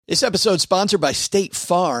This episode is sponsored by State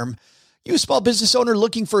Farm. You a small business owner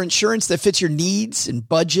looking for insurance that fits your needs and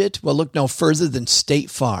budget? Well, look no further than State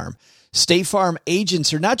Farm. State Farm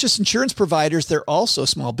agents are not just insurance providers, they're also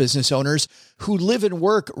small business owners who live and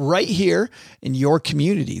work right here in your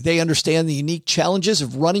community. They understand the unique challenges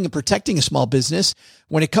of running and protecting a small business.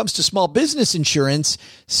 When it comes to small business insurance,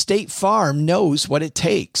 State Farm knows what it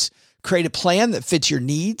takes. Create a plan that fits your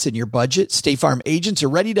needs and your budget. State Farm agents are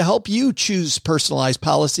ready to help you choose personalized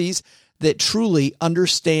policies that truly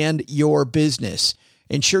understand your business.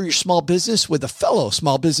 Insure your small business with a fellow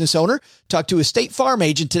small business owner. Talk to a State Farm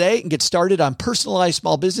agent today and get started on personalized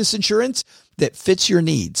small business insurance that fits your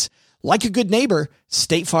needs. Like a good neighbor,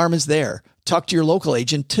 State Farm is there. Talk to your local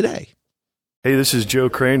agent today. Hey, this is Joe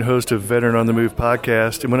Crane, host of Veteran on the Move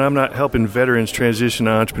podcast. And when I'm not helping veterans transition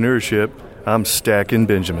to entrepreneurship, I'm stacking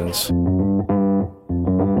Benjamins.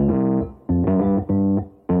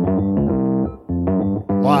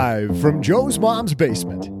 Live from Joe's mom's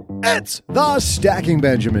basement, it's the Stacking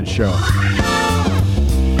Benjamin Show.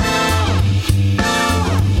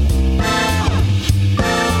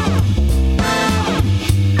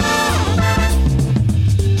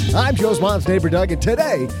 I'm Joe's mom's neighbor, Doug, and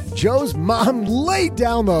today, Joe's mom laid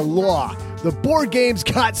down the law. The board games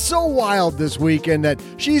got so wild this weekend that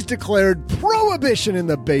she's declared prohibition in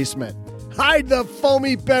the basement. Hide the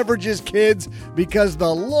foamy beverages, kids, because the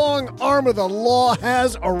long arm of the law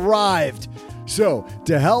has arrived. So,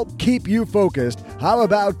 to help keep you focused, how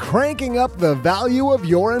about cranking up the value of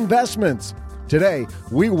your investments? Today,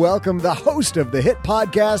 we welcome the host of the hit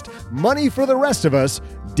podcast, Money for the Rest of Us,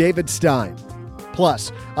 David Stein.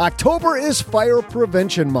 Plus, October is Fire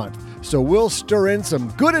Prevention Month, so we'll stir in some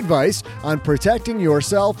good advice on protecting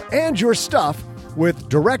yourself and your stuff with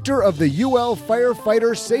Director of the UL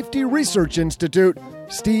Firefighter Safety Research Institute,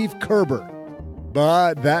 Steve Kerber.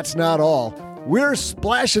 But that's not all. We're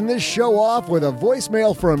splashing this show off with a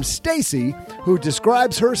voicemail from Stacy, who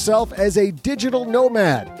describes herself as a digital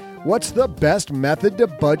nomad. What's the best method to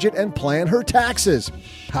budget and plan her taxes?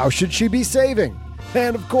 How should she be saving?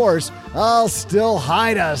 And of course, I'll still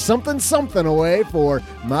hide a something away for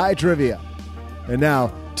my trivia. And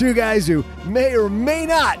now, two guys who may or may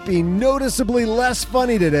not be noticeably less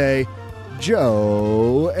funny today,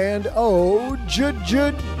 Joe and O-G.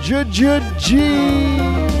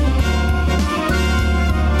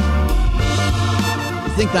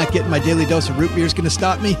 You think not getting my daily dose of root beer is going to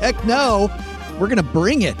stop me? Heck no. We're going to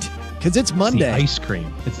bring it because it's Monday. It's the ice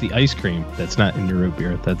cream. It's the ice cream that's not in your root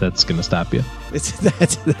beer that's going to stop you.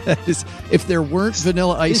 That is, if there weren't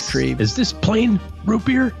vanilla ice cream. Is this plain root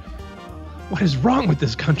beer? What is wrong with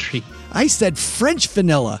this country? I said French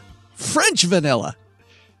vanilla. French vanilla.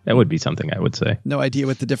 That would be something I would say. No idea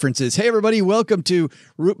what the difference is. Hey, everybody. Welcome to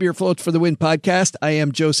Root Beer Floats for the Win podcast. I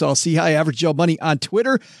am Joe Saul-Sehy, Average Joe Money on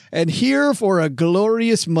Twitter. And here for a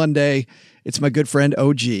glorious Monday, it's my good friend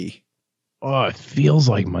OG. Oh, it feels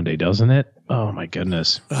like Monday, doesn't it? Oh, my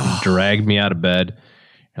goodness. You dragged me out of bed.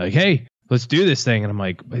 You're like, hey, let's do this thing. And I'm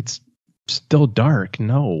like, it's still dark.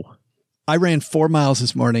 No. I ran 4 miles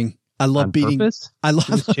this morning. I love on beating. Purpose? I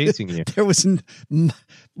love chasing you. There was,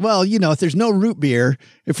 well, you know, if there's no root beer,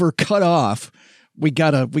 if we're cut off, we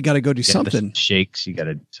gotta go do something. Shakes, you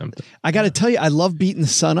gotta do something. I gotta tell you, I love beating the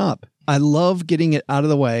sun up. I love getting it out of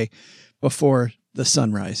the way before the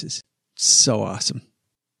sun rises. So awesome.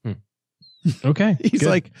 Okay. He's good.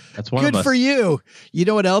 like, that's one good of us. for you. You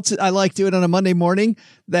know what else I like doing on a Monday morning?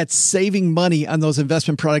 That's saving money on those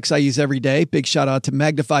investment products I use every day. Big shout out to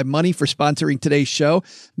Magnify Money for sponsoring today's show.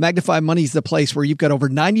 Magnify Money is the place where you've got over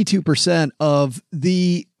 92% of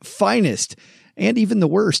the finest and even the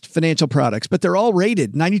worst financial products, but they're all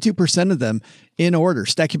rated, 92% of them in order.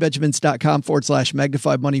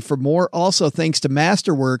 StackingBenjamins.com/Magnify Money for more. Also, thanks to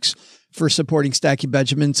Masterworks for supporting Stacking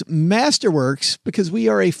Benjamins. Masterworks, because we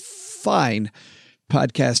are a fine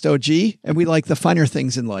podcast, OG, and we like the finer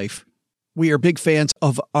things in life. We are big fans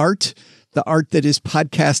of art, the art that is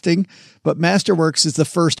podcasting, but Masterworks is the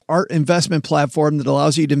first art investment platform that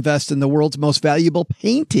allows you to invest in the world's most valuable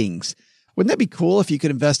paintings. Wouldn't that be cool if you could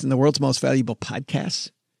invest in the world's most valuable podcasts?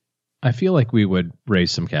 I feel like we would raise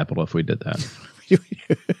some capital if we did that.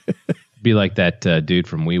 Be like that dude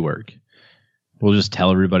from WeWork. We'll just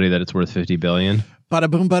tell everybody that it's worth $50 billion. Bada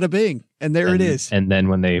boom, bada bing. And there it is. And then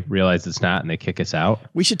when they realize it's not and they kick us out,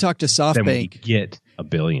 we should talk to SoftBank. Then we get $1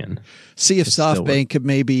 billion. See if SoftBank could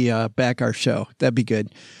maybe back our show. That'd be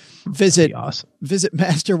good. Visit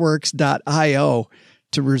masterworks.io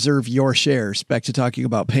to reserve your shares. Back to talking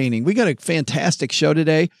about painting. We got a fantastic show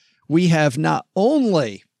today. We have not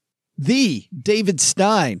only the David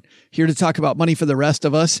Stein here to talk about money for the rest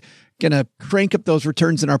of us, going to crank up those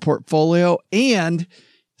returns in our portfolio, and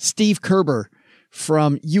Steve Kerber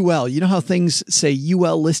from UL. You know how things say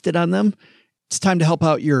UL listed on them? It's time to help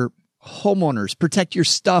out your homeowners. Protect your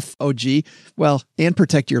stuff, OG. Well, and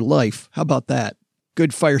protect your life. How about that?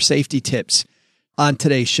 Good fire safety tips on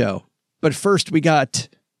today's show. But first, we got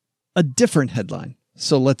a different headline.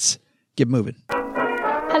 So let's get moving.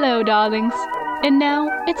 Hello, darlings. And now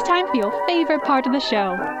it's time for your favorite part of the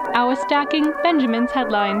show, our Stacking Benjamin's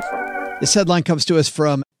headlines. This headline comes to us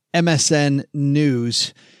from MSN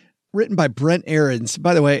News, written by Brent Ahrens.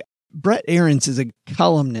 By the way, Brent Ahrens is a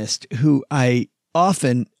columnist who I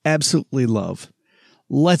often absolutely love.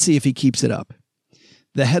 Let's see if he keeps it up.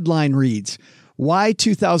 The headline reads, why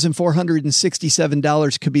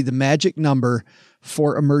 $2,467 could be the magic number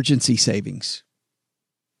for emergency savings.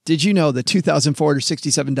 Did you know that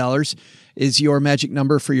 $2,467 is your magic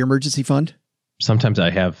number for your emergency fund? Sometimes I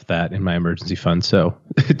have that in my emergency fund, so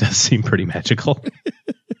it does seem pretty magical.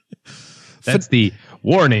 That's the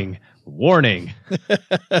warning.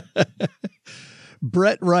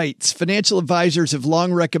 Brett writes, financial advisors have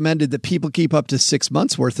long recommended that people keep up to 6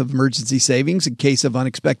 months worth of emergency savings in case of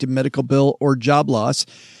unexpected medical bill or job loss.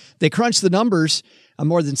 They crunch the numbers on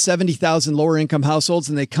more than 70,000 lower income households,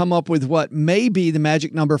 and they come up with what may be the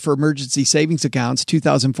magic number for emergency savings accounts,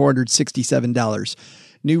 $2,467.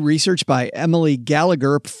 New research by Emily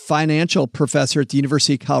Gallagher, financial professor at the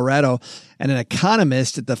University of Colorado and an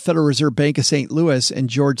economist at the Federal Reserve Bank of St. Louis, and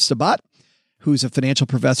George Sabat, who's a financial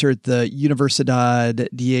professor at the Universidad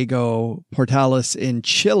Diego Portales in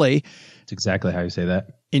Chile. It's exactly how you say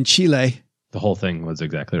that. In Chile. The whole thing was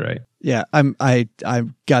exactly right. Yeah, I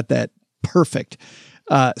got that perfect.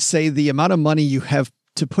 Say the amount of money you have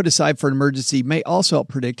to put aside for an emergency may also help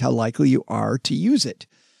predict how likely you are to use it.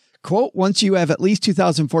 Quote, once you have at least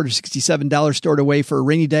 $2,467 stored away for a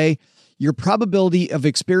rainy day, your probability of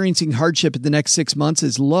experiencing hardship in the next 6 months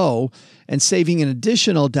is low, and saving an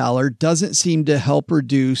additional dollar doesn't seem to help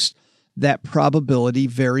reduce that probability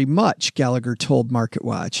very much, Gallagher told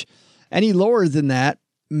MarketWatch. Any lower than that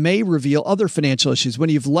may reveal other financial issues. When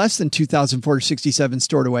you have less than $2,467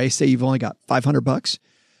 stored away, say you've only got $500,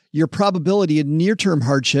 your probability of near-term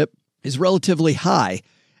hardship is relatively high,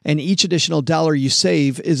 and each additional dollar you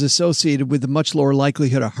save is associated with a much lower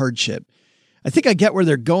likelihood of hardship. I think I get where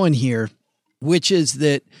they're going here, which is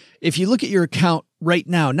that if you look at your account right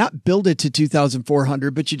now, not build it to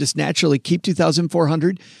 $2,400, but you just naturally keep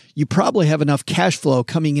 $2,400, you probably have enough cash flow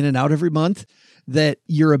coming in and out every month that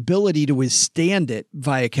your ability to withstand it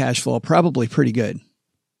via cash flow probably pretty good.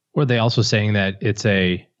 Were they also saying that it's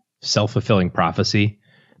a self-fulfilling prophecy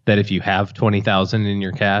that if you have $20,000 in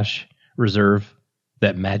your cash reserve,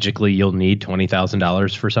 that magically you'll need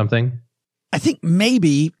 $20,000 for something? I think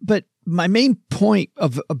maybe, but my main point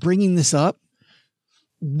of bringing this up,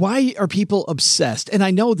 why are people obsessed? And I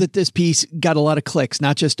know that this piece got a lot of clicks,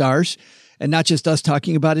 not just ours and not just us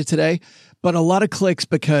talking about it today, but a lot of clicks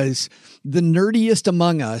because the nerdiest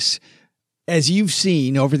among us, as you've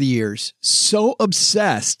seen over the years, so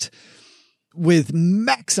obsessed with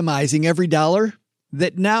maximizing every dollar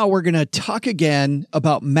that now we're going to talk again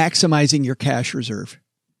about maximizing your cash reserve.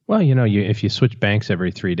 Well, if you switch banks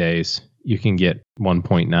every 3 days, you can get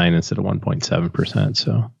 1.9 instead of 1.7%.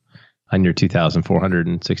 So on your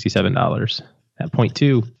 $2,467, that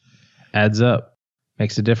 0.2 adds up,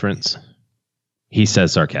 makes a difference. He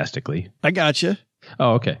says sarcastically. I gotcha.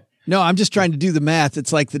 Oh, okay. No, I'm just trying to do the math.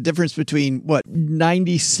 It's like the difference between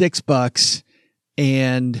 $96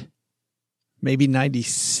 and maybe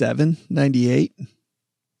 97, 98.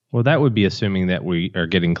 Well, that would be assuming that we are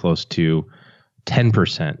getting close to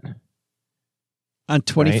 10%. On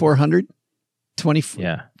 2,400? Right?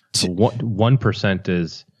 Yeah. So 1%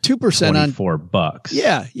 is 2% on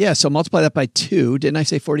 $24. Yeah. So multiply that by 2. Didn't I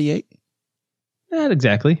say 48? Not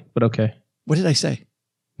exactly, but okay. What did I say?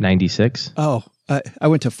 96. Oh, I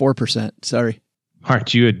went to 4%. Sorry.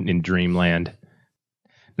 Aren't you in dreamland?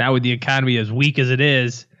 Now with the economy as weak as it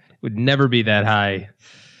is, it would never be that high.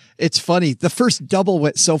 It's funny. The first double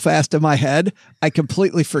went so fast in my head, I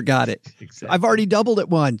completely forgot it. Exactly. I've already doubled it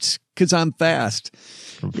once because I'm fast.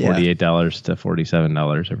 From $48 to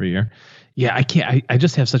 $47 every year. Yeah, I can't. I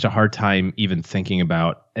just have such a hard time even thinking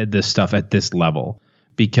about this stuff at this level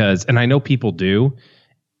because, and I know people do,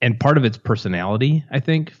 and part of it's personality, I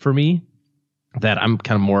think, for me, that I'm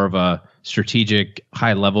kind of more of a strategic,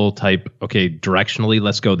 high level type, okay, directionally,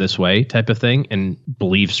 let's go this way type of thing, and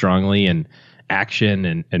believe strongly in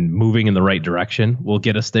action and moving in the right direction will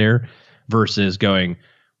get us there versus going,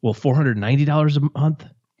 well, $490 a month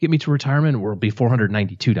get me to retirement, or it'll be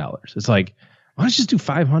 $492. It's like, why don't you just do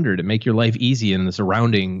 $500 and make your life easy and the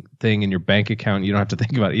surrounding thing in your bank account? You don't have to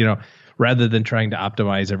think about it, rather than trying to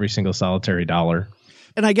optimize every single solitary dollar.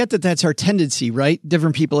 And I get that that's our tendency, right?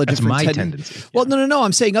 Different people have different tendency. Well, no.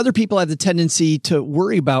 I'm saying other people have the tendency to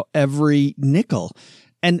worry about every nickel.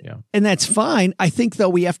 And that's fine. I think, though,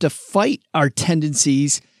 we have to fight our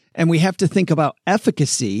tendencies and we have to think about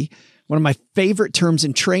efficacy. One of my favorite terms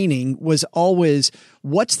in training was always,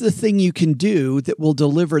 what's the thing you can do that will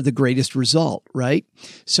deliver the greatest result, right?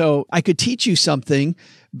 So I could teach you something,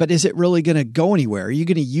 but is it really going to go anywhere? Are you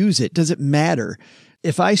going to use it? Does it matter?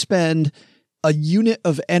 If I spend a unit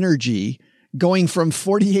of energy going from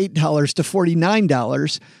 $48 to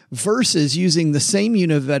 $49 versus using the same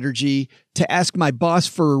unit of energy to ask my boss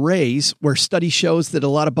for a raise, where study shows that a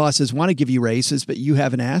lot of bosses want to give you raises, but you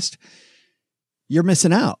haven't asked, you're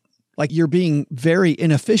missing out. Like, you're being very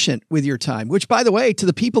inefficient with your time, which, by the way, to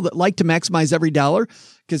the people that like to maximize every dollar,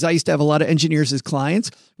 because I used to have a lot of engineers as clients,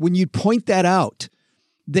 when you point that out,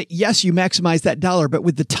 that yes, you maximize that dollar, but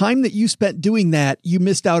with the time that you spent doing that, you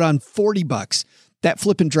missed out on $40. That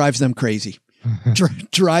flipping drives them crazy,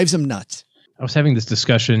 drives them nuts. I was having this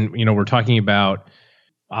discussion, we're talking about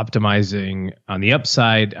optimizing on the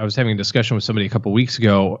upside. I was having a discussion with somebody a couple of weeks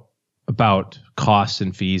ago about costs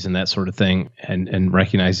and fees and that sort of thing, and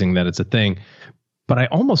recognizing that it's a thing. But I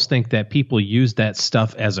almost think that people use that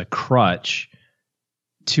stuff as a crutch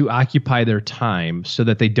to occupy their time so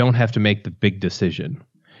that they don't have to make the big decision.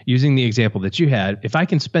 Using the example that you had, if I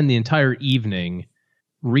can spend the entire evening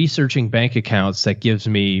researching bank accounts that gives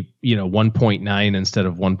me, 1.9 instead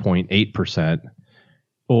of 1.8%,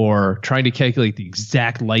 or trying to calculate the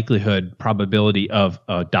exact likelihood probability of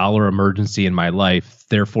a dollar emergency in my life,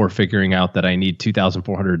 therefore figuring out that I need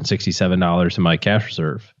 $2,467 in my cash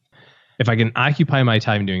reserve. If I can occupy my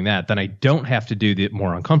time doing that, then I don't have to do the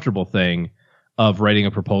more uncomfortable thing of writing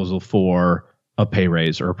a proposal for a pay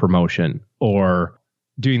raise or a promotion, or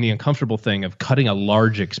doing the uncomfortable thing of cutting a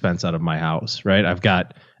large expense out of my house, right? I've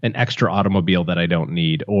got an extra automobile that I don't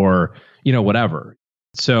need, or, whatever.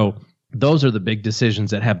 So those are the big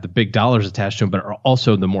decisions that have the big dollars attached to them, but are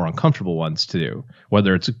also the more uncomfortable ones to do,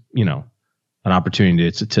 whether it's, an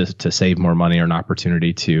opportunity to save more money or an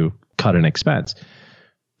opportunity to cut an expense.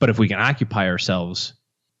 But if we can occupy ourselves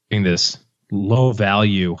in this low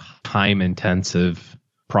value, time intensive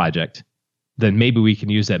project, then maybe we can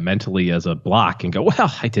use that mentally as a block and go,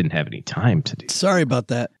 well, I didn't have any time to do that. Sorry about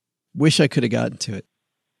that. Wish I could have gotten to it.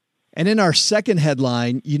 And in our second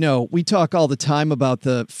headline, we talk all the time about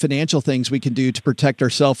the financial things we can do to protect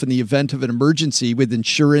ourselves in the event of an emergency with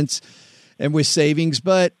insurance and with savings.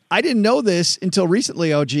 But I didn't know this until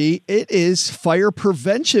recently, OG. It is Fire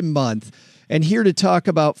Prevention Month. And here to talk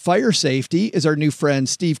about fire safety is our new friend,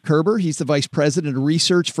 Steve Kerber. He's the Vice President of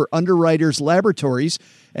Research for Underwriters Laboratories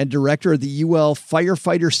and Director of the UL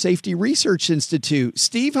Firefighter Safety Research Institute.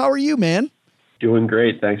 Steve, how are you, man? Doing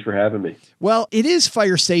great. Thanks for having me. Well, it is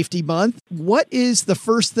Fire Safety Month. What is the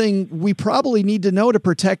first thing we probably need to know to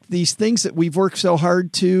protect these things that we've worked so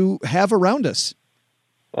hard to have around us?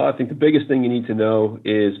 Well, I think the biggest thing you need to know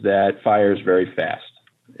is that fire is very fast.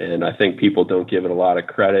 And I think people don't give it a lot of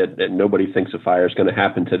credit, and nobody thinks a fire is going to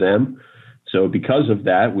happen to them. So because of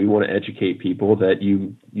that, we want to educate people that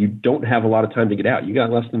you don't have a lot of time to get out. You got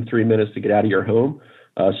less than 3 minutes to get out of your home.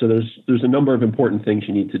 So there's a number of important things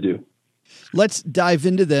you need to do. Let's dive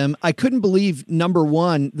into them. I couldn't believe number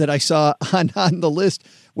one that I saw on the list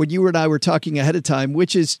when you and I were talking ahead of time,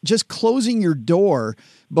 which is just closing your door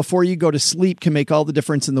before you go to sleep can make all the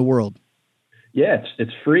difference in the world. Yeah,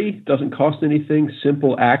 it's free, doesn't cost anything,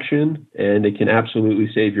 simple action, and it can absolutely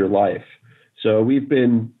save your life. So we've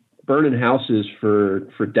been burning houses for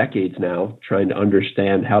decades now, trying to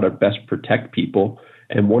understand how to best protect people.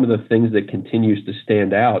 And one of the things that continues to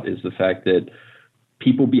stand out is the fact that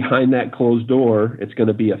people behind that closed door, it's going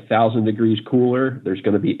to be 1,000 degrees cooler. There's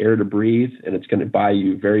going to be air to breathe, and it's going to buy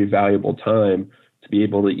you very valuable time to be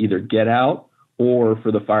able to either get out or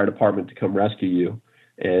for the fire department to come rescue you.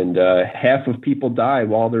 And half of people die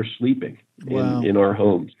while they're sleeping in our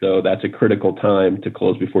homes. So that's a critical time to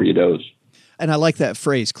close before you doze. And I like that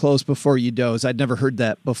phrase, close before you doze. I'd never heard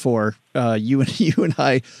that before. You and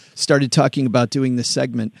I started talking about doing this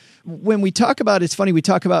segment. When we talk about, it's funny, we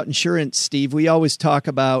talk about insurance, Steve. We always talk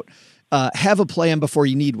about have a plan before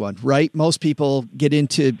you need one, right? Most people get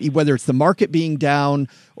into, whether it's the market being down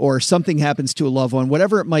or something happens to a loved one,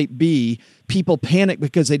 whatever it might be, people panic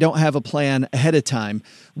because they don't have a plan ahead of time.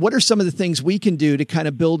 What are some of the things we can do to kind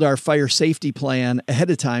of build our fire safety plan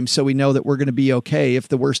ahead of time so we know that we're going to be okay if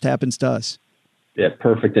the worst happens to us? Yeah,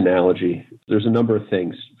 perfect analogy. There's a number of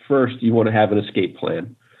things. First, you want to have an escape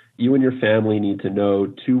plan. You and your family need to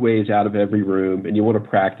know 2 ways out of every room, and you want to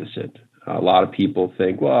practice it. A lot of people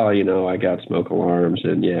think, well, I got smoke alarms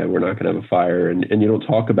and we're not going to have a fire. And you don't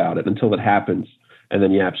talk about it until it happens. and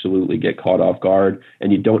then you absolutely get caught off guard,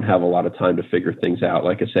 and you don't have a lot of time to figure things out.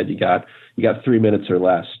 Like I said, you got 3 minutes or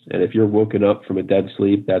less, and if you're woken up from a dead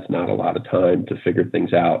sleep, that's not a lot of time to figure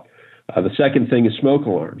things out. The second thing is smoke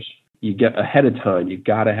alarms. You get ahead of time. You've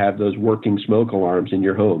got to have those working smoke alarms in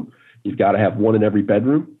your home. You've got to have one in every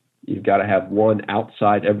bedroom. You've got to have one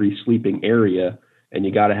outside every sleeping area, and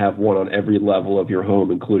you got to have one on every level of your home,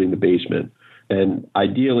 including the basement. And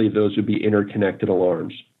ideally, those would be interconnected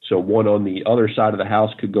alarms. So one on the other side of the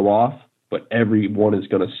house could go off, but every one is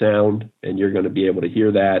going to sound, and you're going to be able to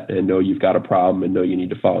hear that and know you've got a problem and know you need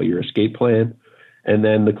to follow your escape plan. And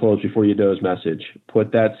then the close before you doze message.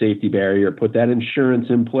 Put that safety barrier, put that insurance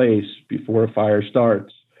in place before a fire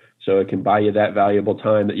starts, so it can buy you that valuable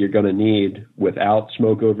time that you're going to need without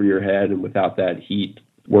smoke over your head and without that heat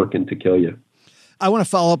working to kill you. I want to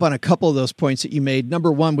follow up on a couple of those points that you made.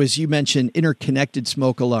 Number one was you mentioned interconnected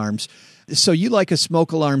smoke alarms. So you like a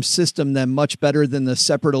smoke alarm system then much better than the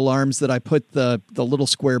separate alarms that I put the little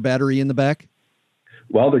square battery in the back?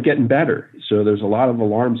 Well, they're getting better. So there's a lot of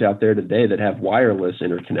alarms out there today that have wireless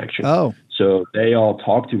interconnection. Oh. So they all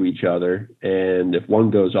talk to each other, and if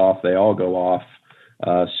one goes off, they all go off.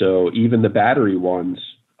 So even the battery ones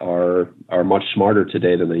are much smarter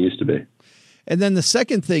today than they used to be. And then the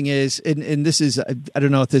second thing is, and this is, I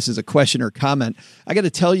don't know if this is a question or comment. I got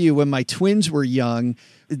to tell you, when my twins were young,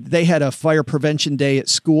 they had a fire prevention day at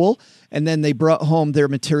school, and then they brought home their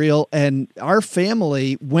material, and our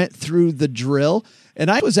family went through the drill.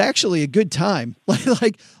 And it was actually a good time,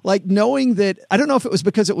 like knowing that, I don't know if it was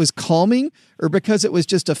because it was calming or because it was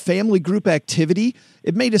just a family group activity.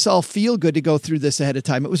 It made us all feel good to go through this ahead of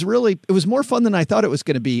time. It was more fun than I thought it was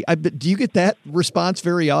going to be. Do you get that response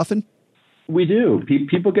very often? We do.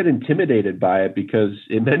 People get intimidated by it because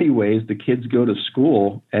in many ways the kids go to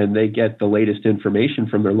school and they get the latest information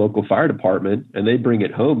from their local fire department and they bring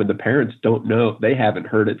it home, and the parents don't know. They haven't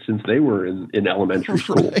heard it since they were in elementary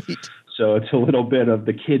school. Right. So it's a little bit of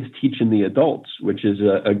the kids teaching the adults, which is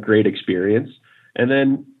a great experience. And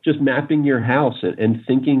then just mapping your house and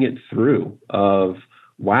thinking it through of,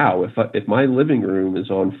 wow, if my living room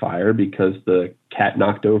is on fire because the cat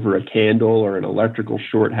knocked over a candle or an electrical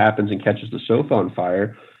short happens and catches the sofa on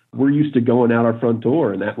fire, we're used to going out our front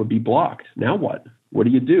door and that would be blocked. Now what? What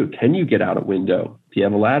do you do? Can you get out a window? Do you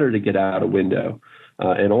have a ladder to get out a window?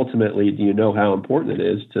 And ultimately, do you know how important it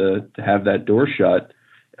is to have that door shut?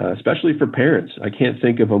 Especially for parents. I can't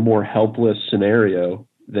think of a more helpless scenario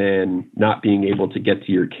than not being able to get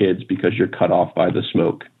to your kids because you're cut off by the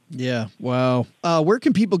smoke. Yeah. Wow. Where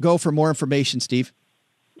can people go for more information, Steve?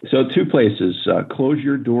 So 2 places,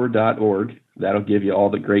 closeyourdoor.org. That'll give you all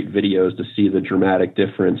the great videos to see the dramatic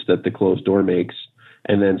difference that the closed door makes.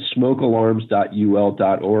 And then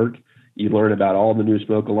smokealarms.ul.org. You learn about all the new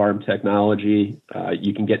smoke alarm technology.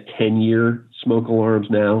 You can get 10-year smoke alarms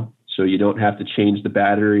now. So you don't have to change the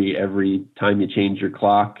battery every time you change your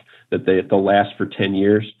clock, that they'll last for 10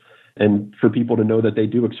 years. And for people to know that they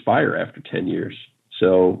do expire after 10 years.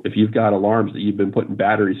 So if you've got alarms that you've been putting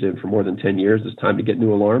batteries in for more than 10 years, it's time to get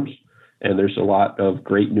new alarms. And there's a lot of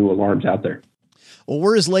great new alarms out there. Well,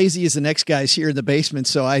 we're as lazy as the next guys here in the basement,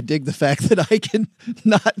 so I dig the fact that I can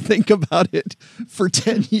not think about it for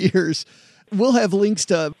 10 years. We'll have links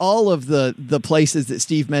to all of the places that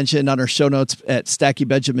Steve mentioned on our show notes at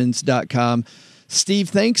stackybenjamins.com. Steve,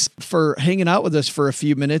 thanks for hanging out with us for a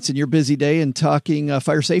few minutes in your busy day and talking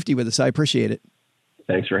fire safety with us. I appreciate it.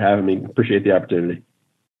 Thanks for having me. Appreciate the opportunity.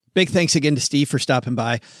 Big thanks again to Steve for stopping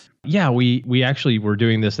by. Yeah, we actually were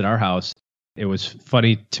doing this at our house. It was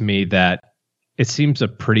funny to me that it seems a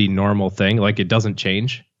pretty normal thing. Like, it doesn't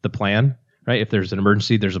change the plan. Right? If there's an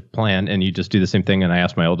emergency, there's a plan, and you just do the same thing. And I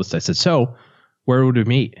asked my oldest, I said, so where would we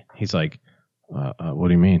meet? He's like, what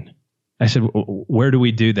do you mean? I said, where do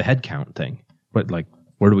we do the head count thing?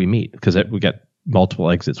 Where do we meet? Because we got multiple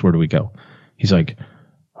exits. Where do we go? He's like,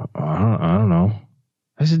 I don't know.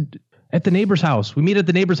 I said, at the neighbor's house. We meet at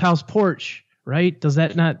the neighbor's house porch, right?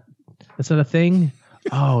 That's not a thing?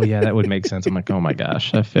 Oh, yeah, that would make sense. I'm like, oh, my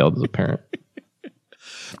gosh, I failed as a parent.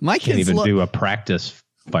 My kids can't even do a practice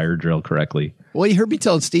fire drill correctly. Well, you heard me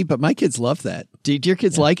telling Steve, but my kids love that. Do your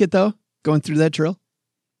kids like it, though, going through that drill?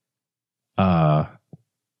 By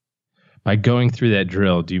going through that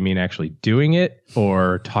drill, do you mean actually doing it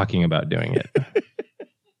or talking about doing it? I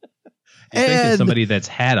think as somebody that's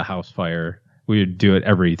had a house fire, we would do it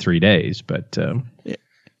every 3 days, but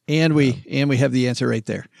and we have the answer right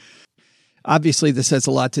there. Obviously, this has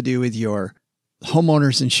a lot to do with your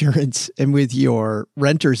homeowner's insurance and with your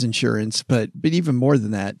renter's insurance, but even more than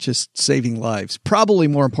that, just saving lives. Probably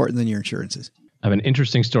more important than your insurances. I have an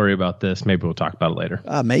interesting story about this. Maybe we'll talk about it later.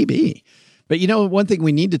 Maybe. But one thing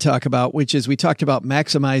we need to talk about, which is we talked about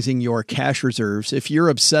maximizing your cash reserves. If you're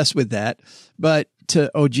obsessed with that, but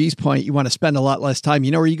to OG's point, you want to spend a lot less time.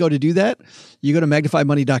 You know where you go to do that? You go to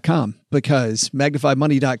magnifymoney.com, because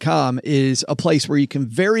magnifymoney.com is a place where you can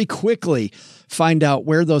very quickly find out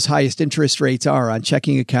where those highest interest rates are on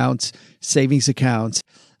checking accounts, savings accounts,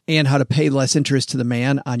 and how to pay less interest to the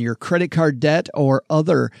man on your credit card debt or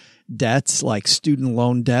other debts like student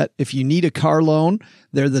loan debt. If you need a car loan,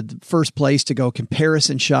 they're the first place to go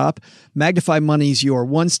comparison shop. Magnify Money's your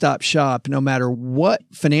one-stop shop, no matter what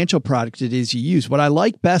financial product it is you use. What I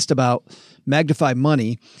like best about Magnify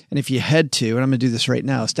Money, and if you head to, and I'm going to do this right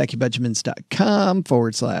now,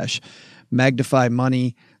 stackingbenjamins.com/Magnify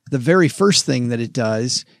Money, the very first thing that it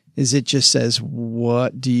does is it just says,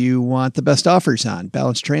 what do you want the best offers on?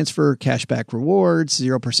 Balance transfer, cashback rewards,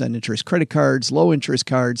 0% interest credit cards, low interest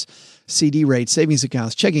cards, CD rates, savings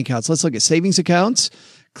accounts, checking accounts. Let's look at savings accounts.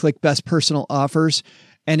 Click best personal offers.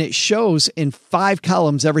 And it shows in 5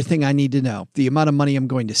 columns everything I need to know. The amount of money I'm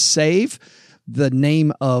going to save, the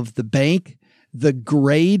name of the bank, the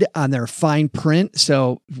grade on their fine print.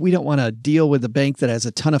 So we don't want to deal with a bank that has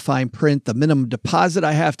a ton of fine print, the minimum deposit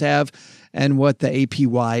I have to have, and what the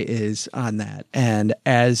APY is on that. And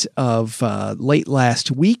as of late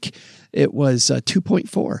last week, it was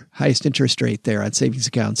 2.4, highest interest rate there on savings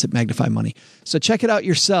accounts at Magnify Money. So check it out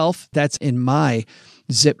yourself. That's in my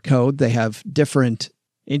zip code. They have different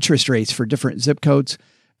interest rates for different zip codes.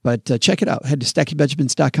 But check it out. Head to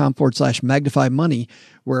stackingbenjamins.com/Magnify Money,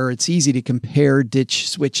 where it's easy to compare, ditch,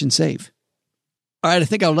 switch, and save. All right, I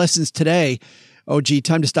think our lessons today, OG,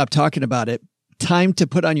 time to stop talking about it. Time to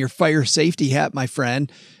put on your fire safety hat, my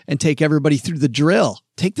friend, and take everybody through the drill.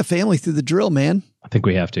 Take the family through the drill, man. I think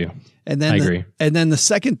we have to. And then I agree. And then the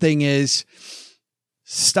second thing is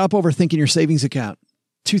stop overthinking your savings account.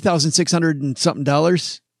 $2,600 and something,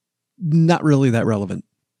 not really that relevant.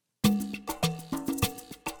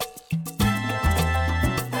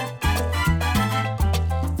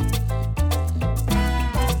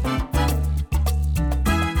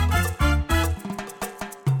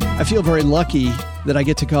 I feel very lucky that I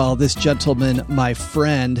get to call this gentleman my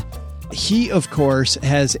friend. He, of course,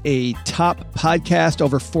 has a top podcast,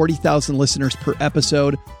 over 40,000 listeners per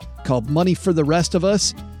episode, called Money for the Rest of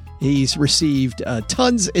Us. He's received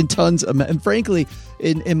tons and tons of, and frankly,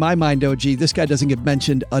 in my mind, OG, this guy doesn't get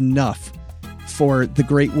mentioned enough for the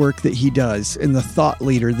great work that he does and the thought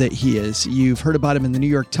leader that he is. You've heard about him in the New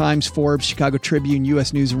York Times, Forbes, Chicago Tribune,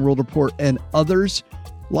 U.S. News and World Report, and others.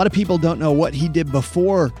 A lot of people don't know what he did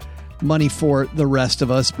before Money for the Rest of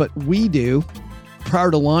Us, but we do. Prior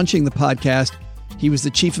to launching the podcast, he was the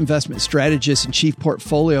chief investment strategist and chief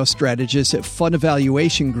portfolio strategist at Fund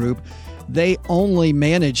Evaluation Group. They only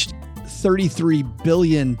managed $33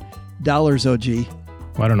 billion, OG.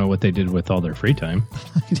 Well, I don't know what they did with all their free time.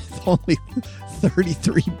 Only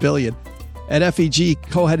 $33 billion. At FEG,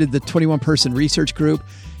 co-headed the 21-person research group.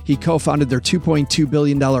 He co-founded their $2.2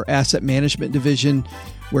 billion asset management division,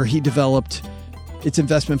 where he developed its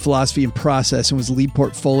investment philosophy and process and was lead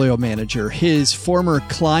portfolio manager. His former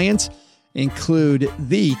clients include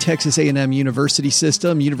the Texas A&M University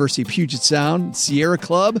System, University of Puget Sound, Sierra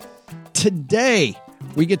Club. Today,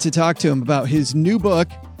 we get to talk to him about his new book,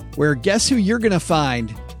 where guess who you're going to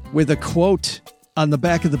find with a quote on the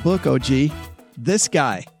back of the book, OG? This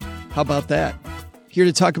guy. How about that? Here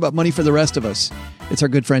to talk about Money for the Rest of Us. It's our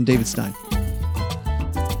good friend, David Stein.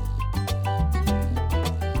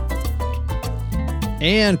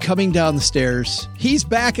 And coming down the stairs, he's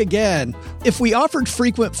back again. If we offered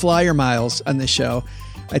frequent flyer miles on this show,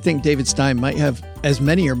 I think David Stein might have as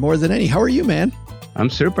many or more than any. How are you, man? I'm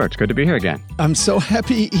super. It's good to be here again. I'm so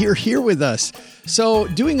happy you're here with us. So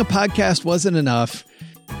doing a podcast wasn't enough.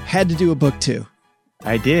 Had to do a book too.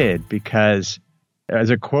 I did, because as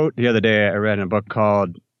a quote the other day I read in a book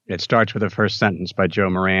called It Starts with the First Sentence by Joe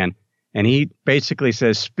Moran. And he basically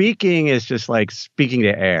says speaking is just like speaking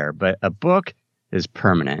to air, but a book is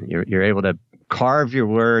permanent. You're able to carve your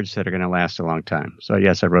words that are going to last a long time. So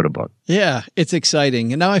yes, I wrote a book. Yeah, it's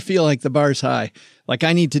exciting. And now I feel like the bar's high. Like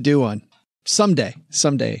I need to do one someday.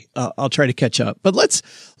 I'll try to catch up. But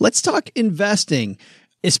let's talk investing,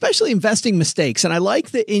 especially investing mistakes. And I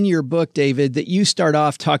like that in your book, David, that you start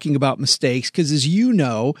off talking about mistakes, because as you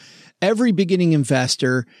know, every beginning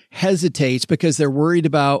investor hesitates because they're worried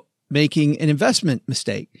about making an investment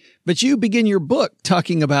mistake. But you begin your book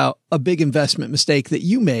talking about a big investment mistake that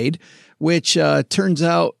you made, which turns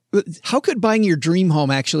out, how could buying your dream home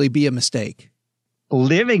actually be a mistake?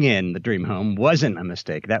 Living in the dream home wasn't a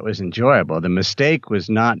mistake. That was enjoyable. The mistake was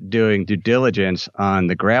not doing due diligence on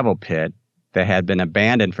the gravel pit that had been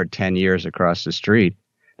abandoned for 10 years across the street.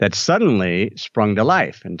 that suddenly sprung to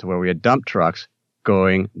life into where we had dump trucks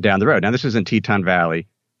going down the road. Now, this is in Teton Valley,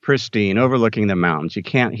 pristine, overlooking the mountains. You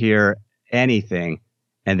can't hear anything.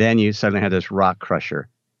 And then you suddenly have this rock crusher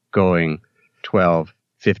going 12,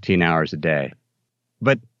 15 hours a day.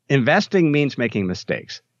 But investing means making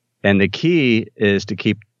mistakes. And the key is to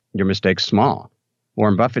keep your mistakes small.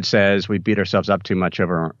 Warren Buffett says we beat ourselves up too much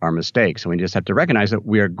over our mistakes. And we just have to recognize that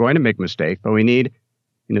we are going to make mistakes, but we need,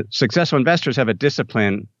 successful investors have a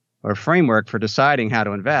discipline or framework for deciding how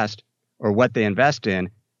to invest or what they invest in.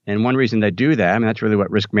 And one reason they do that, that's really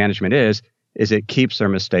what risk management is it keeps their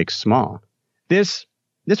mistakes small. This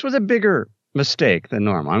was a bigger mistake than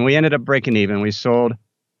normal. And we ended up breaking even. We sold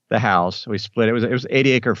the house. We split it. It was an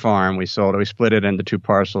 80-acre farm. We sold it. We split it into 2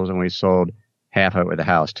 parcels, and we sold half of it with the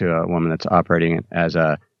house to a woman that's operating it as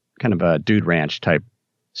a kind of a dude ranch type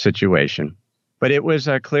situation. But it was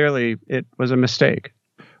clearly a mistake.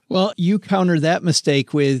 Well, you counter that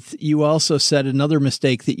mistake with, you also said another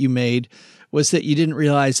mistake that you made was that you didn't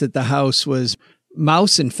realize that the house was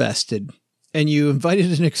mouse infested. And you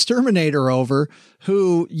invited an exterminator over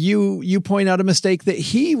who you point out a mistake that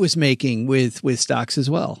he was making with stocks as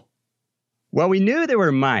well. Well, we knew there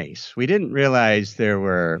were mice. We didn't realize there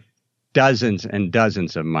were dozens and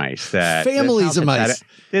dozens of mice. Families of mice.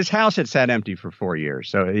 This house had sat empty for 4 years.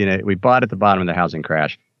 So, we bought at the bottom of the housing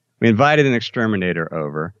crash. We invited an exterminator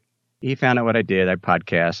over. He found out what I did. I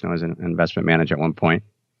podcast, and I was an investment manager at one point.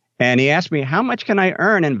 And he asked me, how much can I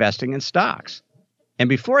earn investing in stocks? And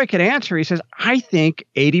before I could answer, he says, I think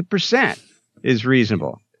 80% is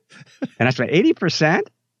reasonable. And I said, 80%?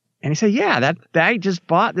 And he said, yeah, I just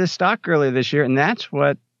bought this stock earlier this year, and that's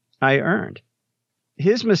what I earned.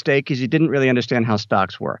 His mistake is he didn't really understand how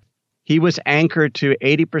stocks work. He was anchored to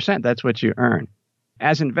 80%. That's what you earn.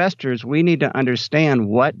 As investors, we need to understand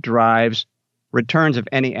what drives returns of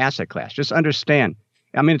any asset class. Just understand.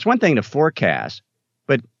 It's one thing to forecast,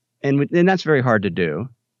 and that's very hard to do.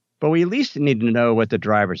 But we at least need to know what the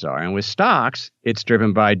drivers are. And with stocks, it's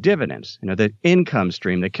driven by dividends, the income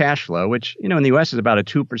stream, the cash flow, which, in the U.S. is about a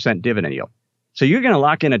 2% dividend yield. So you're going to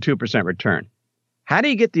lock in a 2% return. How do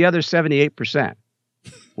you get the other 78%?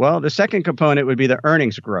 Well, the second component would be the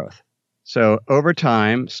earnings growth. So over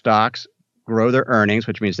time, stocks grow their earnings,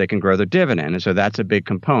 which means they can grow their dividend. And so that's a big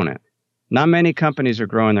component. Not many companies are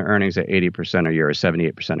growing their earnings at 80% a year or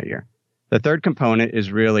 78% a year. The third component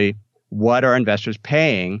is really what are investors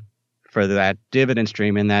paying for that dividend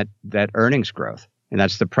stream and that earnings growth. And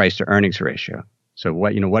that's the price to earnings ratio. So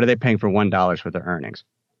what are they paying for $1 for their earnings?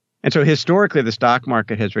 And so historically, the stock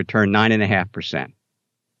market has returned 9.5%.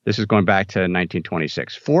 This is going back to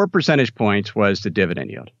 1926. 4 percentage points was the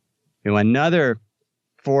dividend yield. Another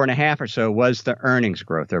 4.5 or so was the earnings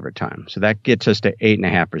growth over time. So that gets us to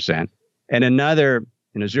 8.5%. And another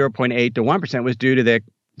 0.8 to 1% was due to the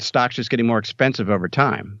stocks just getting more expensive over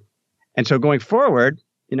time. And so going forward,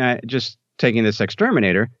 just taking this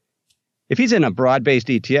exterminator, if he's in a broad-based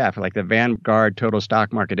ETF, like the Vanguard Total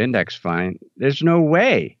Stock Market Index Fund, there's no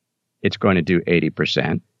way it's going to do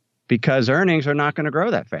 80% because earnings are not going to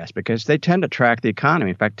grow that fast because they tend to track the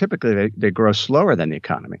economy. In fact, typically they grow slower than the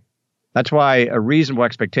economy. That's why a reasonable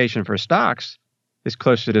expectation for stocks is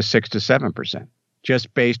closer to 6 to 7%,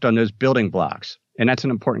 just based on those building blocks. And that's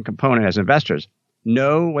an important component as investors.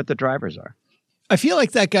 Know what the drivers are. I feel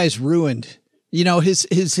like that guy's ruined.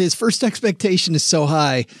 His first expectation is so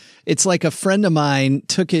high. It's like a friend of mine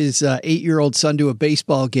took his 8-year-old son to a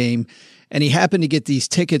baseball game, and he happened to get these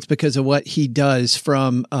tickets because of what he does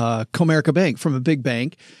from Comerica Bank, from a big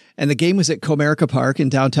bank. And the game was at Comerica Park in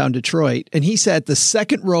downtown Detroit. And he sat the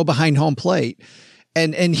second row behind home plate.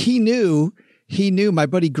 And he knew, my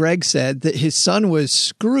buddy Greg said, that his son was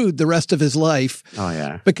screwed the rest of his life. Oh,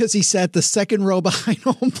 yeah. Because he sat the second row behind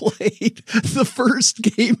home plate the first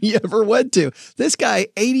game he ever went to. This guy,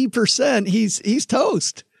 80%, he's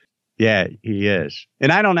toast. Yeah, he is.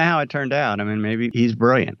 And I don't know how it turned out. Maybe he's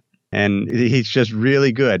brilliant and he's just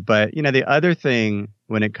really good. But, the other thing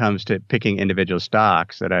when it comes to picking individual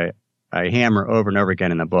stocks that I hammer over and over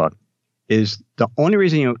again in the book is the only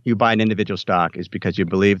reason you buy an individual stock is because you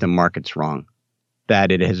believe the market's wrong,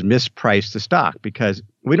 that it has mispriced the stock, because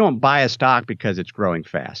we don't buy a stock because it's growing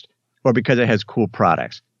fast or because it has cool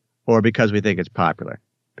products or because we think it's popular,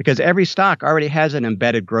 because every stock already has an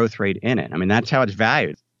embedded growth rate in it. That's how it's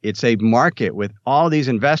valued. It's a market with all these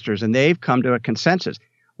investors, and they've come to a consensus.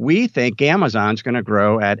 We think Amazon's going to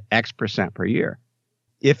grow at X% per year.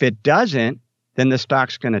 If it doesn't, then the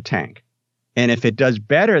stock's going to tank. And if it does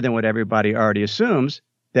better than what everybody already assumes,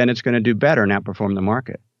 then it's going to do better and outperform the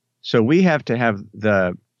market. So we have to have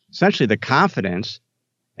essentially the confidence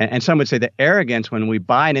And some would say the arrogance when we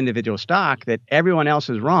buy an individual stock that everyone else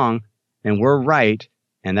is wrong and we're right,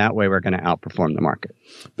 and that way we're going to outperform the market.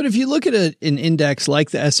 But if you look at an index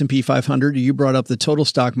like the S&P 500, you brought up the total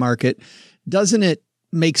stock market, doesn't it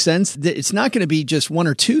make sense that it's not going to be just one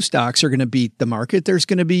or two stocks are going to beat the market? There's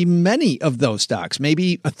going to be many of those stocks,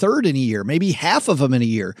 maybe a third in a year, maybe half of them in a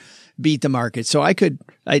year beat the market. So it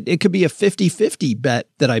could be a 50-50 bet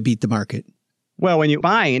that I beat the market. Well, when you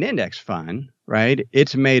buy an index fund, right,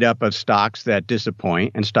 it's made up of stocks that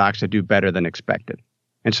disappoint and stocks that do better than expected.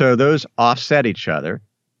 And so those offset each other.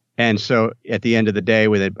 And so at the end of the day,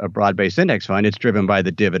 with a broad-based index fund, it's driven by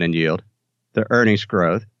the dividend yield, the earnings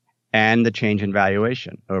growth, and the change in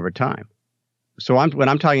valuation over time. So when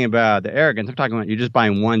I'm talking about the arrogance, I'm talking about you're just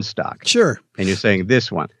buying one stock. Sure. And you're saying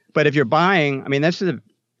this one. But if you're buying, I mean,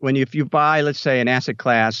 if you buy, let's say, an asset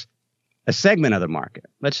class, a segment of the market.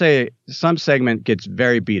 Let's say some segment gets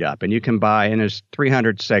very beat up and you can buy, and there's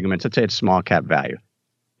 300 segments. Let's say it's small cap value.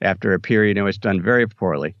 After a period, it's done very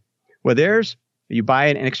poorly. Well, you buy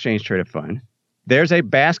an exchange traded fund. There's a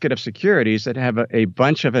basket of securities that have a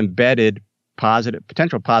bunch of embedded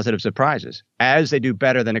potential positive surprises as they do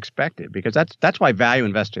better than expected, because that's why value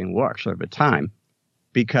investing works over time.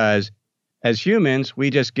 Because as humans,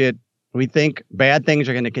 we think bad things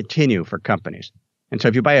are going to continue for companies. And so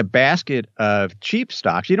if you buy a basket of cheap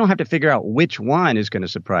stocks, you don't have to figure out which one is going to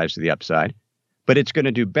surprise to the upside, but it's going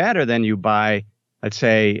to do better than you buy, let's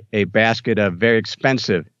say, a basket of very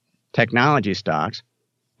expensive technology stocks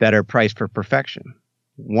that are priced for perfection.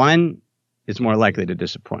 One is more likely to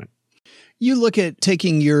disappoint. You look at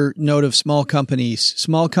taking your note of small companies,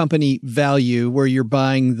 small company value, where you're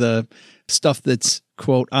buying the stuff that's,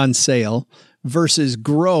 quote, on sale, versus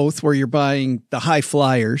growth, where you're buying the high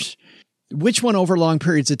flyers. Which one over long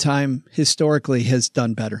periods of time historically has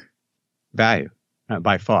done better? Value,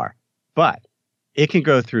 by far. But it can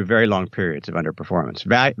go through very long periods of underperformance.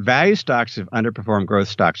 Value stocks have underperformed growth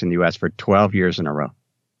stocks in the U.S. for 12 years in a row.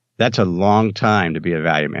 That's a long time to be a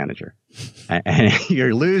value manager. And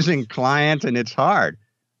you're losing clients and it's hard.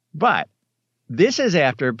 But this is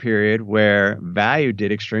after a period where value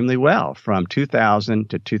did extremely well. From 2000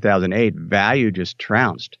 to 2008, value just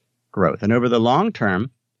trounced growth. And over the long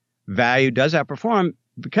term, value does outperform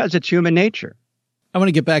because it's human nature. I want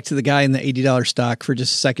to get back to the guy in the $80 stock for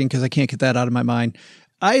just a second because I can't get that out of my mind.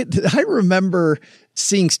 I remember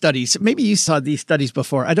seeing studies. Maybe you saw these studies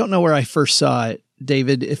before. I don't know where I first saw it,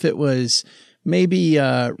 David, if it was maybe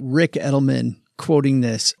Rick Edelman quoting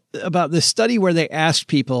this about this study where they asked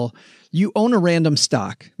people, you own a random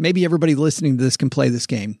stock. Maybe everybody listening to this can play this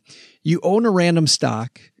game. You own a random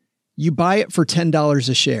stock. You buy it for $10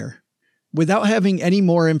 a share. Without having any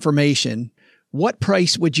more information, what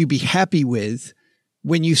price would you be happy with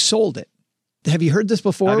when you sold it? Have you heard this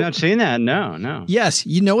before? I've not seen that. No. Yes.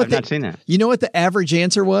 You know what? I've not seen that. You know what the average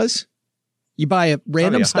answer was? You buy a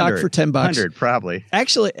random stock for $10. 100 probably.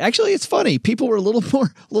 Actually, it's funny. People were a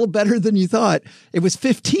little better than you thought. It was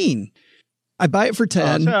 15. I buy it for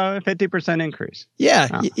 10. So a 50% increase. Yeah.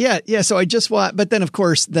 Oh. Yeah. So I just want, but then of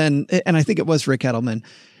course, and I think it was Rick Edelman,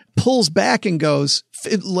 pulls back and goes,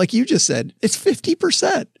 like you just said, it's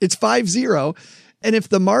 50%. It's 50. And if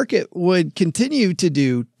the market would continue to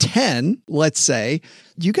do 10, let's say,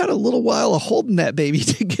 you got a little while of holding that baby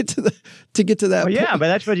to get to that. Well, yeah, but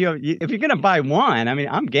that's what if you're going to buy one, I mean,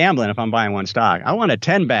 I'm gambling if I'm buying one stock. I want a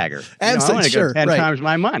 10 bagger. I want to go 10 times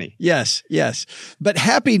my money. Yes. But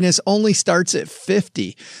happiness only starts at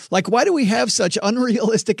 50. Like, why do we have such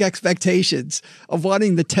unrealistic expectations of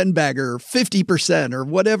wanting the 10 bagger or 50% or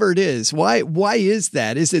whatever it is? Why is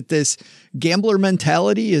that? Is it this gambler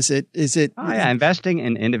mentality? Is it? Oh, yeah. Investing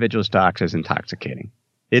in individual stocks is intoxicating.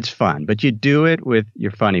 It's fun, but you do it with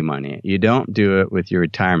your funny money. You don't do it with your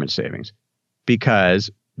retirement savings because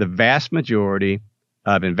the vast majority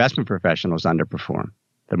of investment professionals underperform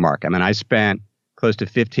the market. I mean, I spent close to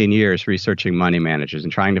 15 years researching money managers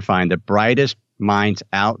and trying to find the brightest minds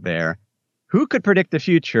out there who could predict the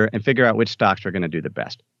future and figure out which stocks are going to do the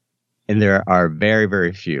best. And there are very,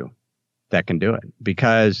 very few that can do it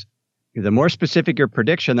because the more specific your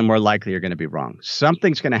prediction, the more likely you're going to be wrong.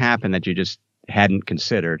 Something's going to happen that you just hadn't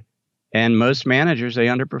considered. And most managers, they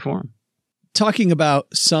underperform. Talking about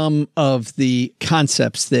some of the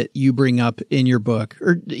concepts that you bring up in your book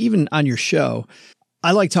or even on your show,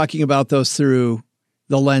 I like talking about those through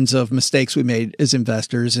the lens of mistakes we made as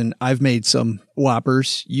investors. And I've made some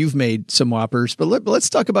whoppers. You've made some whoppers. But let's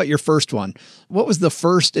talk about your first one. What was the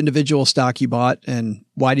first individual stock you bought and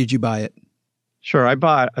why did you buy it? Sure. I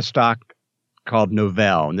bought a stock called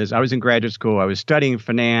Novell. And I was in graduate school. I was studying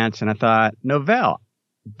finance and I thought, Novell,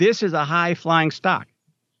 this is a high flying stock.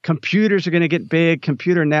 computers are going to get big,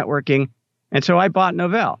 computer networking. And so I bought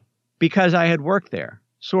Novell because I had worked there,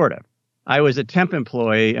 sort of. I was a temp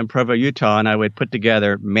employee in Provo, Utah, and I would put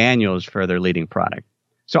together manuals for their leading product.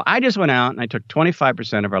 So I just went out and I took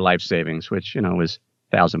 25% of our life savings, which, was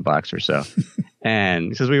 $1,000 or so. And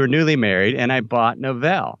because we were newly married, and I bought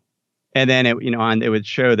Novell. And then it would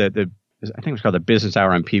show that I think it was called the Business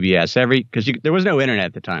Hour on PBS because there was no internet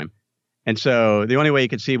at the time. And so the only way you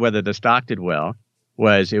could see whether the stock did well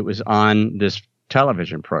was it was on this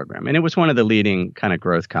television program. And it was one of the leading kind of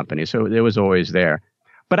growth companies. So it was always there.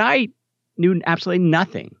 But I knew absolutely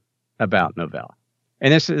nothing about Novell.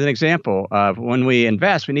 And this is an example of when we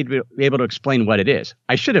invest, we need to be able to explain what it is.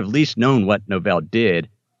 I should have at least known what Novell did.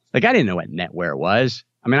 Like, I didn't know what NetWare was.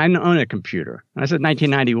 I mean, I owned a computer. And I said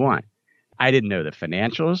 1991. I didn't know the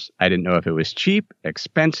financials. I didn't know if it was cheap,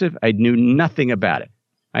 expensive. I knew nothing about it.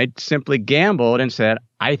 I simply gambled and said,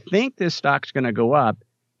 I think this stock's going to go up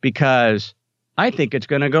because I think it's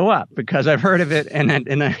going to go up because I've heard of it. And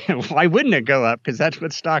why wouldn't it go up? Because that's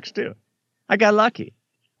what stocks do. I got lucky.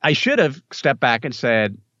 I should have stepped back and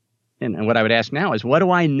said, and what I would ask now is, what do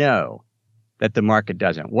I know that the market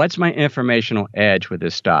doesn't? What's my informational edge with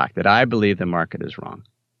this stock that I believe the market is wrong?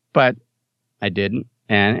 But I didn't.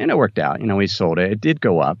 And it worked out. We sold it. It did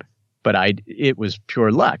go up, but it was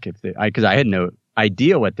pure luck because I had no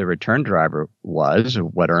idea what the return driver was or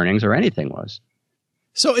what earnings or anything was.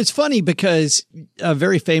 So it's funny because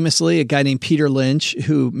very famously, a guy named Peter Lynch,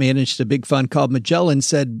 who managed a big fund called Magellan,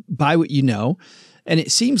 said, buy what you know. And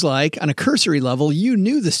it seems like on a cursory level, you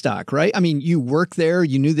knew the stock, right? I mean, you worked there.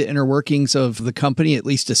 You knew the inner workings of the company, at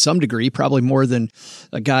least to some degree, probably more than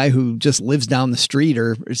a guy who just lives down the street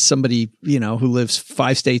or somebody, who lives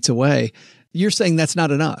 5 states away. You're saying that's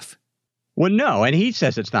not enough. Well, no. And he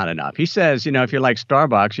says it's not enough. He says, if you're like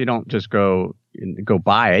Starbucks, you don't just go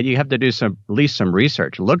buy it. You have to do at least some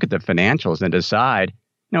research, look at the financials and decide,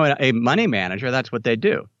 a money manager, that's what they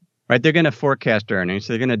do. Right? They're going to forecast earnings.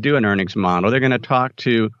 They're going to do an earnings model. They're going to talk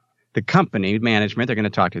to the company management. They're going to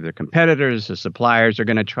talk to their competitors, the suppliers. They're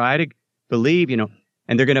going to try to believe,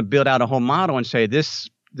 and they're going to build out a whole model and say this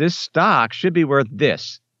stock should be worth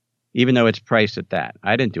this, even though it's priced at that.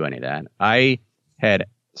 I didn't do any of that. I had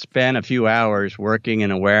spent a few hours working in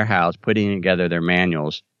a warehouse putting together their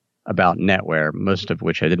manuals about NetWare, most of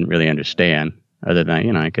which I didn't really understand, other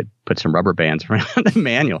than, I could put some rubber bands around the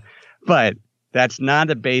manual. But that's not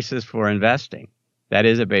a basis for investing. That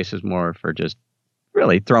is a basis more for just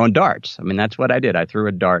really throwing darts. I mean, that's what I did. I threw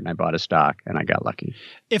a dart and I bought a stock and I got lucky.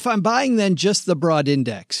 If I'm buying then just the broad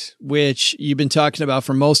index, which you've been talking about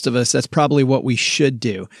for most of us, that's probably what we should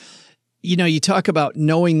do. You talk about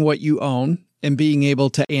knowing what you own and being able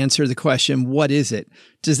to answer the question, what is it?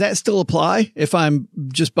 Does that still apply if I'm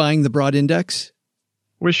just buying the broad index?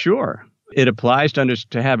 Well, sure. It applies to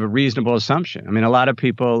have a reasonable assumption. I mean, a lot of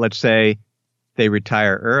people, let's say, they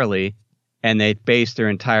retire early and they base their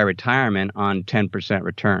entire retirement on 10%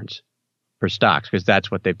 returns for stocks because that's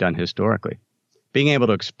what they've done historically. Being able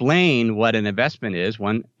to explain what an investment is,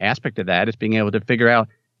 one aspect of that is being able to figure out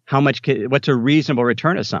what's a reasonable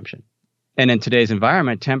return assumption. And in today's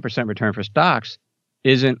environment, 10% return for stocks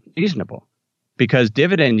isn't reasonable because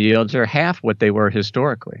dividend yields are half what they were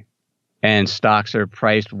historically. And stocks are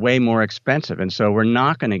priced way more expensive. And so we're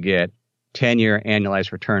not going to get 10-year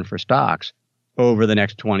annualized return for stocks over the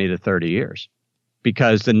next 20 to 30 years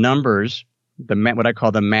because the numbers, what I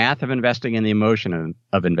call the math of investing and the emotion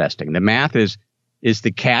of investing. The math is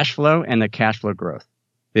the cash flow and the cash flow growth.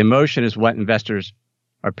 The emotion is what investors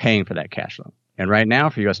are paying for that cash flow. And right now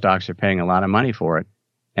for U.S. stocks, they're paying a lot of money for it.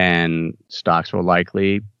 And stocks will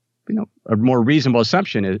likely, a more reasonable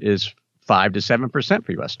assumption is 5 to 7%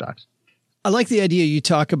 for U.S. stocks. I like the idea you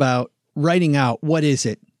talk about writing out what is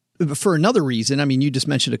it. For another reason, I mean, you just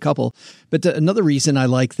mentioned a couple, but another reason I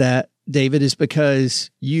like that, David, is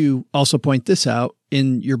because you also point this out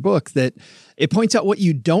in your book that it points out what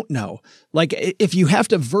you don't know. Like if you have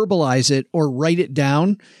to verbalize it or write it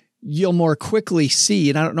down, you'll more quickly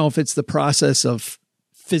see. And I don't know if it's the process of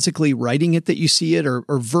physically writing it that you see it or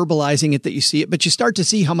verbalizing it that you see it, but you start to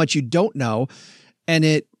see how much you don't know. And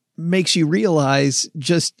it makes you realize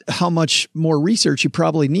just how much more research you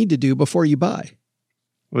probably need to do before you buy.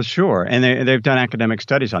 Well, sure. And they've done academic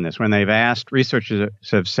studies on this. When they've asked, researchers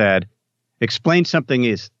have said, explain something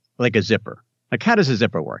is like a zipper. Like, how does a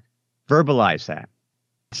zipper work? Verbalize that.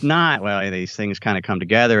 It's not, well, these things kind of come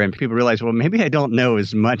together and people realize, well, maybe I don't know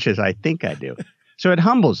as much as I think I do. So it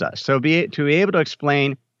humbles us. So to be able to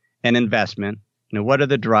explain an investment, what are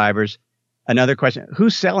the drivers? Another question,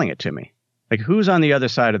 who's selling it to me? Like, who's on the other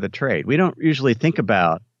side of the trade? We don't usually think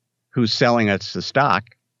about who's selling us the stock.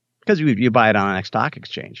 because you buy it on a stock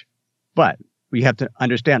exchange. But we have to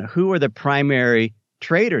understand who are the primary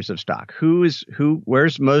traders of stock.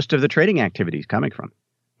 Where's most of the trading activities coming from?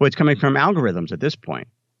 Well, it's coming from algorithms at this point,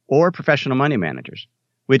 or professional money managers,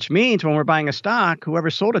 which means when we're buying a stock, whoever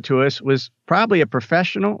sold it to us was probably a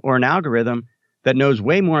professional or an algorithm that knows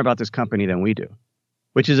way more about this company than we do,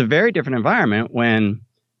 which is a very different environment when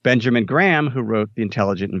Benjamin Graham, who wrote The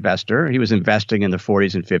Intelligent Investor, he was investing in the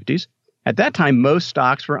 40s and 50s. At that time, most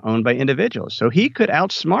stocks were owned by individuals. So he could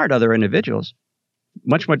outsmart other individuals.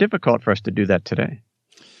 Much more difficult for us to do that today.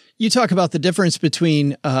 You talk about the difference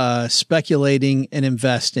between speculating and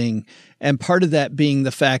investing, and part of that being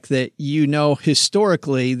the fact that,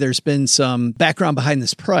 historically, there's been some background behind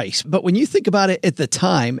this price. But when you think about it at the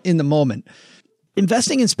time, in the moment,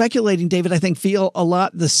 investing and speculating, David, I think feel a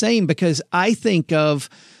lot the same, because I think of,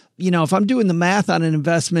 if I'm doing the math on an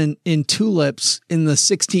investment in tulips in the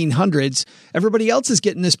 1600s, everybody else is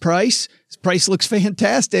getting this price. This price looks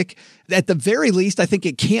fantastic. At the very least, I think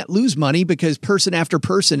it can't lose money, because person after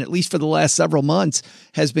person, at least for the last several months,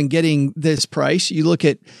 has been getting this price. You look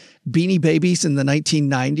at Beanie Babies in the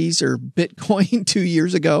 1990s or Bitcoin 2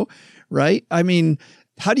 years ago, right? I mean,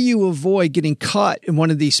 how do you avoid getting caught in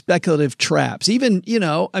one of these speculative traps? Even,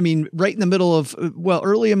 right in the middle of,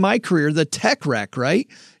 early in my career, the tech wreck, right?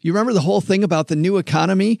 You remember the whole thing about the new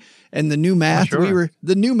economy and the new math? Sure.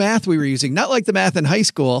 The new math we were using, not like the math in high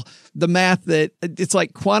school, the math that it's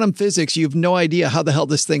like quantum physics. You have no idea how the hell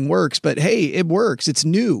this thing works, but hey, it works. It's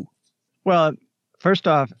new. Well, first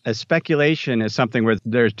off, a speculation is something where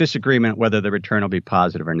there's disagreement whether the return will be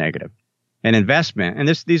positive or negative. An investment, and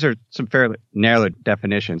these are some fairly narrow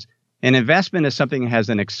definitions. An investment is something that has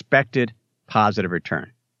an expected positive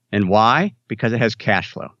return. And why? Because it has cash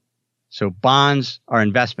flow. So bonds are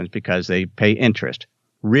investments because they pay interest.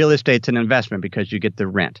 Real estate's an investment because you get the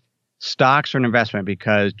rent. Stocks are an investment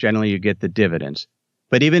because generally you get the dividends.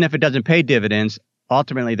 But even if it doesn't pay dividends,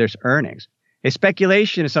 ultimately there's earnings. A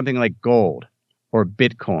speculation is something like gold or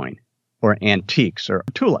Bitcoin or antiques or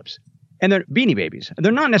tulips. And they're Beanie Babies.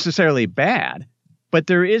 They're not necessarily bad, but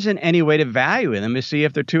there isn't any way to value them to see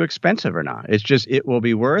if they're too expensive or not. It's just it will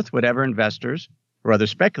be worth whatever investors or other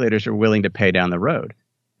speculators are willing to pay down the road.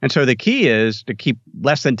 And so the key is to keep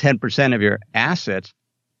less than 10% of your assets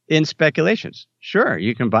in speculations. Sure,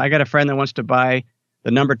 you can buy. I got a friend that wants to buy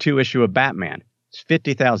the number 2 issue of Batman. It's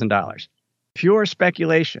 $50,000. Pure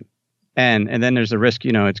speculation. And then there's the risk,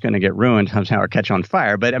 it's going to get ruined somehow or catch on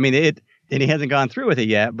fire. But I mean, and he hasn't gone through with it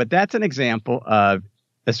yet, but that's an example of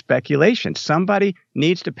a speculation. Somebody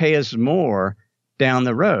needs to pay us more down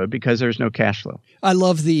the road because there's no cash flow. I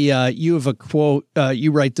love you have a quote,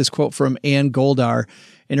 you write this quote from Ann Goldar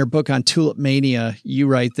in her book on Tulip Mania. You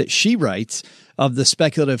write that she writes of the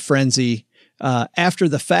speculative frenzy after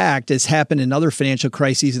the fact has happened in other financial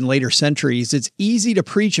crises in later centuries. It's easy to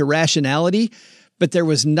preach irrationality, but there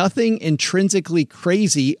was nothing intrinsically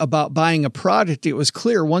crazy about buying a product. It was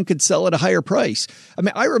clear one could sell at a higher price. I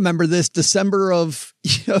mean, I remember this December of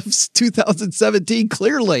 2017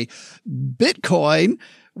 clearly. Bitcoin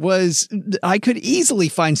I could easily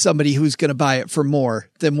find somebody who's going to buy it for more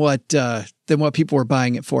than what people were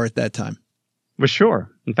buying it for at that time. Well,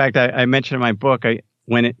 sure. In fact, I mentioned in my book,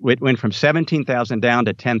 when it went from 17,000 down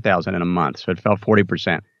to 10,000 in a month, so it fell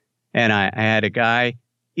 40%. And I had a guy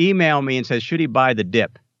email me and says, should he buy the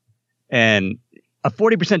dip? And a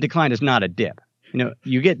 40% decline is not a dip.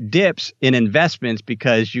 You get dips in investments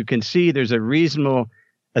because you can see there's a reasonable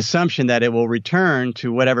assumption that it will return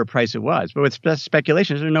to whatever price it was. But with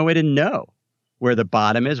speculations, there's no way to know where the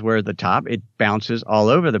bottom is, where the top. It bounces all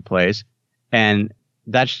over the place. And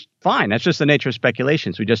that's fine. That's just the nature of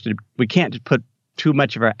speculations. We can't just put too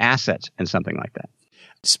much of our assets in something like that.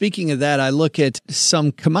 Speaking of that, I look at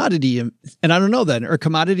some commodity, and I don't know then, are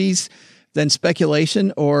commodities then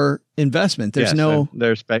speculation or investment? There's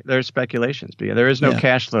there's speculations. But there is no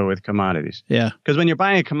cash flow with commodities. Yeah. Because when you're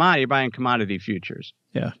buying a commodity, you're buying commodity futures.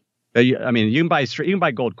 Yeah. You can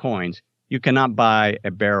buy gold coins. You cannot buy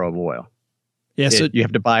a barrel of oil. Yeah. So you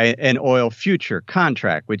have to buy an oil future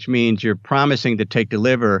contract, which means you're promising to take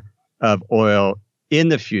delivery of oil in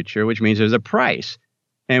the future, which means there's a price.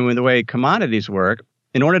 And with the way commodities work,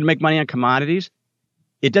 in order to make money on commodities,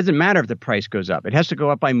 it doesn't matter if the price goes up. It has to go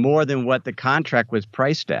up by more than what the contract was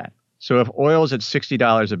priced at. So if oil is at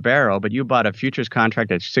 $60 a barrel, but you bought a futures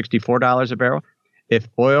contract at $64 a barrel, if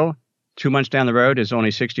oil 2 months down the road is only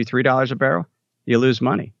 $63 a barrel, you lose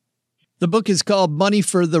money. The book is called Money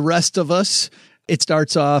for the Rest of Us. It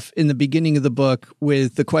starts off in the beginning of the book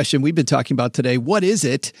with the question we've been talking about today. What is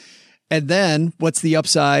it? And then what's the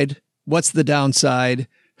upside? What's the downside?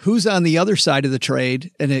 who's on the other side of the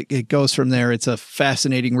trade, and it goes from there. It's a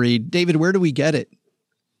fascinating read. David, where do we get it?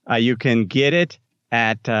 You can get it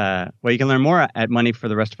at, you can learn more at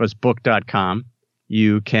moneyfortherestofusbook.com.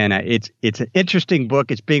 You can, it's an interesting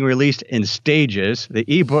book. It's being released in stages. The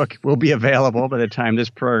ebook will be available by the time this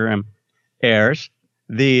program airs.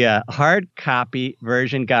 The hard copy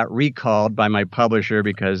version got recalled by my publisher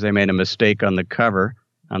because they made a mistake on the cover,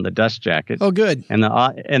 on the dust jacket. Oh, good. And the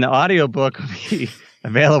audiobook will be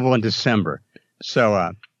available in December.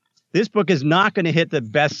 So this book is not going to hit the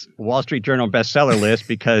best Wall Street Journal bestseller list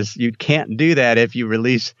because you can't do that if you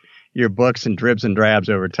release your books in dribs and drabs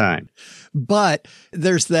over time. But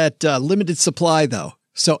there's that limited supply, though.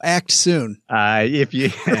 So act soon.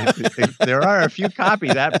 If there are a few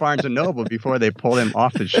copies at Barnes & Noble before they pull them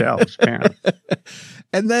off the shelves, apparently.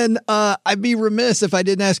 And then I'd be remiss if I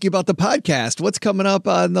didn't ask you about the podcast. What's coming up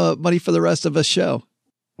on the Money for the Rest of Us show?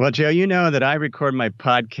 Well, Joe, you know that I record my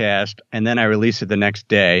podcast and then I release it the next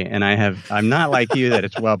day. And I'm not like you that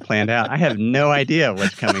it's well planned out. I have no idea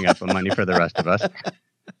what's coming up on Money for the Rest of Us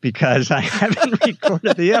because I haven't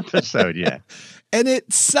recorded the episode yet. And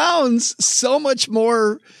it sounds so much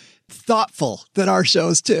more thoughtful than our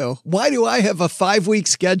shows too. Why do I have a 5-week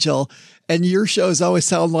schedule and your shows always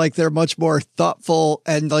sound like they're much more thoughtful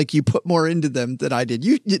and like you put more into them than I did?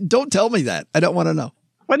 You don't tell me that. I don't want to know.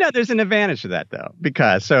 Well, no, there's an advantage to that, though,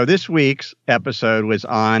 because this week's episode was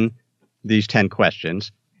on these 10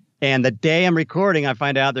 questions. And the day I'm recording, I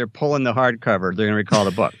find out they're pulling the hardcover. They're going to recall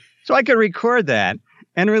the book. So I could record that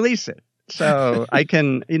and release it. So I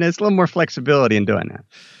can, it's a little more flexibility in doing that.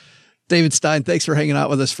 David Stein, thanks for hanging out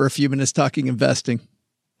with us for a few minutes talking investing.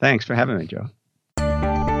 Thanks for having me, Joe.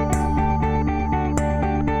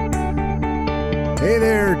 Hey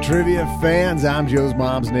there, trivia fans. I'm Joe's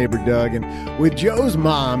mom's neighbor, Doug, and with Joe's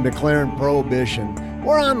mom declaring prohibition,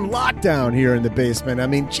 we're on lockdown here in the basement. I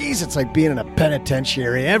mean, geez, it's like being in a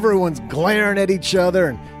penitentiary. Everyone's glaring at each other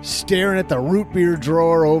and staring at the root beer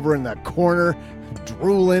drawer over in the corner,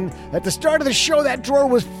 drooling. At the start of the show, that drawer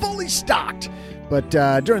was fully stocked. But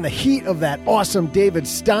during the heat of that awesome David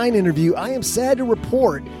Stein interview, I am sad to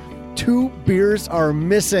report 2 beers are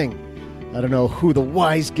missing. I don't know who the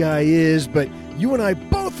wise guy is, but you and I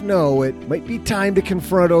both know it might be time to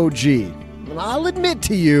confront OG. And I'll admit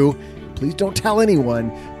to you, please don't tell anyone,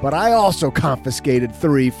 but I also confiscated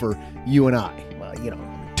 3 for you and I. Well,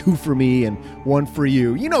 2 for me and 1 for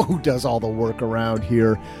you. You know who does all the work around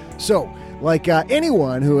here. So, like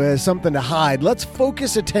anyone who has something to hide, let's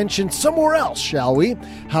focus attention somewhere else, shall we?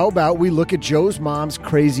 How about we look at Joe's mom's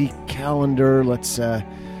crazy calendar? Let's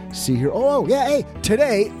see here. Oh, yeah. Hey,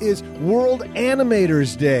 today is World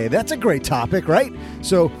Animators Day. That's a great topic, right?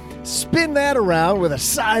 So spin that around with a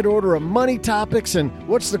side order of money topics. And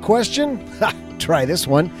what's the question? Try this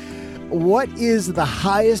one. What is the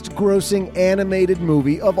highest grossing animated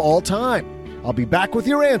movie of all time? I'll be back with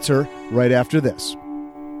your answer right after this.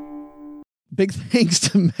 Big thanks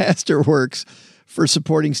to Masterworks for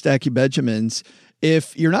supporting Stacking Benjamins.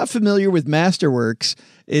 If you're not familiar with Masterworks,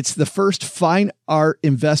 it's the first fine art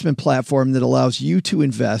investment platform that allows you to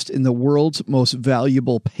invest in the world's most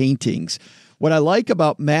valuable paintings. What I like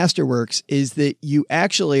about Masterworks is that you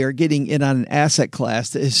actually are getting in on an asset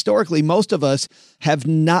class that historically most of us have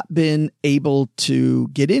not been able to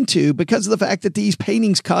get into because of the fact that these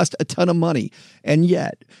paintings cost a ton of money. And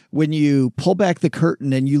yet, when you pull back the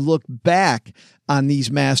curtain and you look back on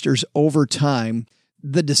these masters over time,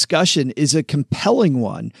 the discussion is a compelling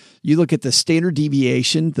one. You look at the standard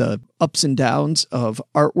deviation, the ups and downs of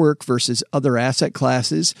artwork versus other asset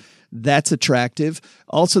classes. That's attractive.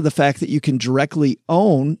 Also, the fact that you can directly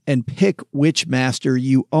own and pick which master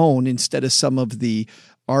you own instead of some of the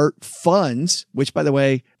art funds, which, by the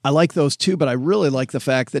way, I like those too, but I really like the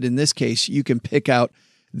fact that in this case, you can pick out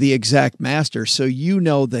the exact master. So you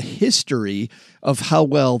know the history of how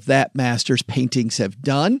well that master's paintings have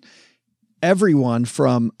done. Everyone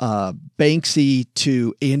from Banksy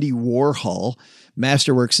to Andy Warhol,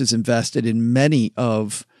 Masterworks is invested in many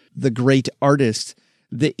of the great artists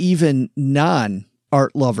that even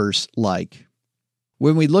non-art lovers like.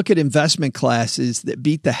 When we look at investment classes that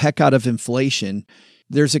beat the heck out of inflation,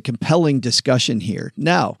 there's a compelling discussion here.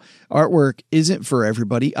 Now, artwork isn't for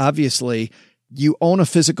everybody. Obviously, you own a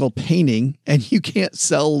physical painting and you can't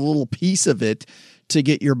sell a little piece of it to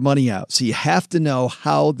get your money out. So you have to know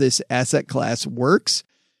how this asset class works.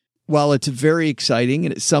 While it's very exciting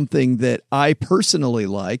and it's something that I personally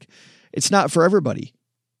like, it's not for everybody.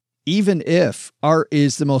 Even if art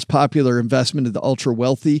is the most popular investment of the ultra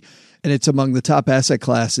wealthy and it's among the top asset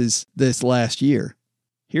classes this last year.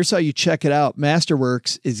 Here's how you check it out.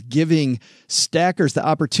 Masterworks is giving stackers the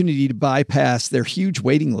opportunity to bypass their huge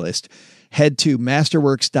waiting list. Head to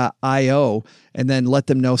masterworks.io and then let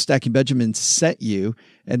them know Stacking Benjamins sent you,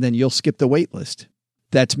 and then you'll skip the wait list.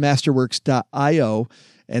 That's masterworks.io,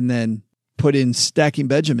 and then put in Stacking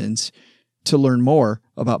Benjamins to learn more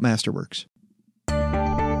about Masterworks.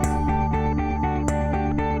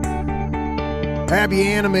 Happy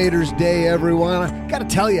Animators Day, everyone. I gotta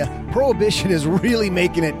tell you, Prohibition is really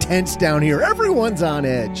making it tense down here. Everyone's on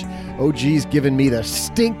edge. OG's giving me the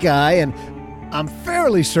stink eye, and I'm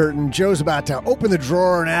fairly certain Joe's about to open the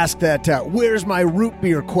drawer and ask that where's my root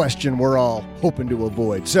beer question we're all hoping to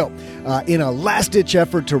avoid. So, in a last-ditch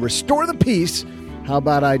effort to restore the peace, how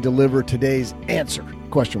about I deliver today's answer? The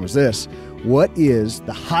question was this: what is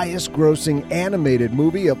the highest-grossing animated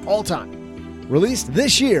movie of all time? Released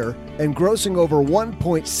this year and grossing over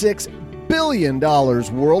 $1.6 billion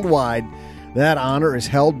worldwide, that honor is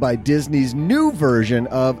held by Disney's new version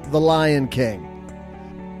of The Lion King.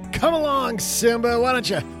 Come along, Simba. Why don't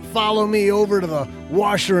you follow me over to the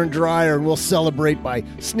washer and dryer, and we'll celebrate by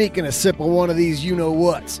sneaking a sip of one of these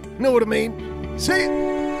you-know-whats. Know what I mean? See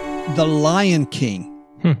ya. The Lion King.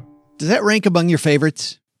 Does that rank among your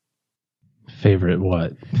favorites? Favorite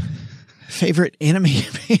what? Favorite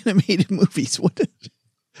animated movies. What?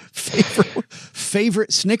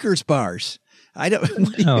 Favorite Snickers bars. I don't.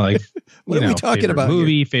 What are we talking about?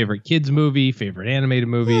 Movie, here? favorite kids movie, favorite animated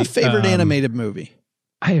movie. Favorite animated movie.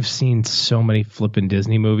 I have seen so many flippin'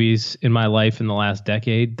 Disney movies in my life in the last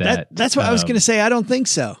decade that's what I was going to say. I don't think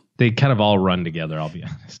so. They kind of all run together, I'll be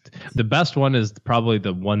honest. The best one is probably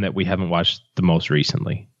the one that we haven't watched the most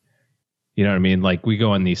recently. You know what I mean? Like, we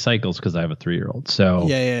go on these cycles because I have a 3-year-old. So,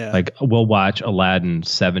 like, we'll watch Aladdin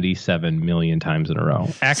 77 million times in a row.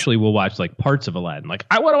 Actually, we'll watch, like, parts of Aladdin. Like,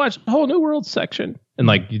 I want to watch the whole New World section. And,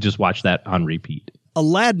 like, you just watch that on repeat.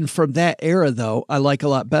 Aladdin from that era, though, I like a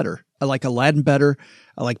lot better. I like Aladdin better.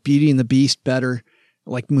 I like Beauty and the Beast better. I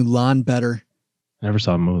like Mulan better. I never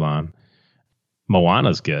saw Mulan.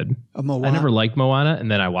 Moana's good. Moana. I never liked Moana, and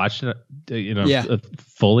then I watched it,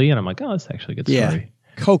 fully, and I'm like, oh, that's actually a good story. Yeah.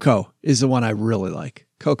 Coco is the one I really like.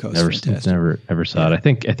 Coco's fantastic. Never saw it. I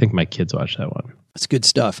think my kids watched that one. That's good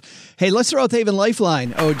stuff. Hey, let's throw out the Haven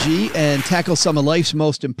Lifeline, OG, and tackle some of life's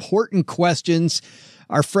most important questions.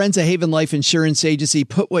 Our friends at Haven Life Insurance Agency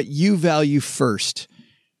put what you value first.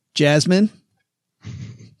 Jasmine?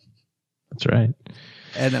 That's right.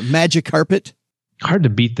 And a magic carpet? Hard to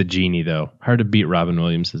beat the genie, though. Hard to beat Robin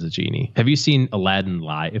Williams as a genie. Have you seen Aladdin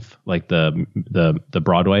live, like the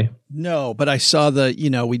Broadway? No, but I saw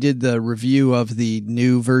we did the review of the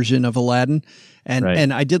new version of Aladdin,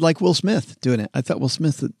 and I did like Will Smith doing it. I thought Will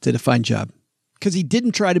Smith did a fine job because he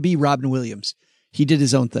didn't try to be Robin Williams. He did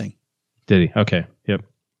his own thing. Did he? Okay. Yep.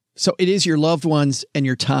 So it is your loved ones and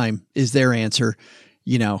your time is their answer,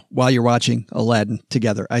 while you're watching Aladdin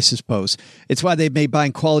together, I suppose. It's why they've made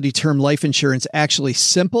buying quality term life insurance actually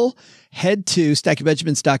simple. Head to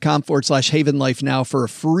stackingbenjamins.com/Haven Life now for a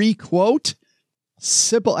free quote.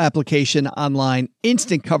 Simple application online,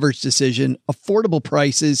 instant coverage decision, affordable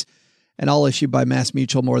prices, and all issued by Mass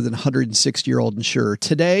Mutual, more than 160-year-old insurer.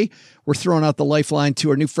 Today, we're throwing out the lifeline to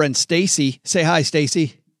our new friend, Stacy. Say hi,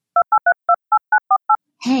 Stacy.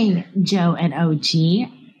 Hey, Joe and OG.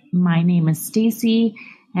 My name is Stacy,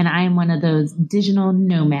 and I am one of those digital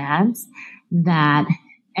nomads that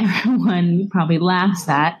everyone probably laughs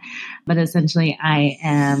at, but essentially I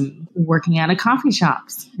am working out of coffee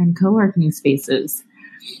shops and co-working spaces.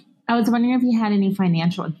 I was wondering if you had any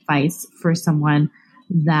financial advice for someone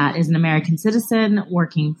that is an American citizen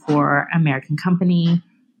working for an American company,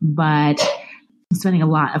 but spending a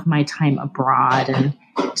lot of my time abroad, and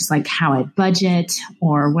just like how I budget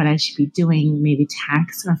or what I should be doing, maybe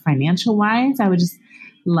tax or financial wise. I would just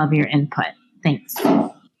love your input. Thanks.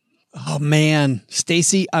 Oh man,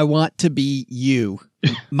 Stacy, I want to be you.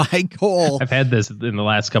 My goal. I've had this in the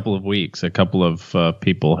last couple of weeks. A couple of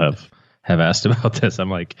people have asked about this.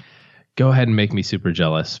 I'm like, go ahead and make me super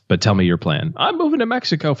jealous, but tell me your plan. I'm moving to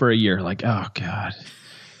Mexico for a year. Like, oh God.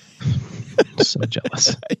 So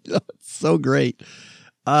jealous. I know, it's so great.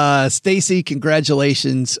 Stacy,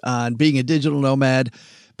 congratulations on being a digital nomad.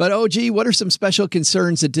 But OG, what are some special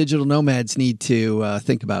concerns that digital nomads need to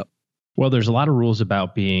think about? Well, there's a lot of rules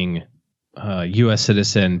about being a U.S.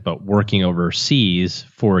 citizen, but working overseas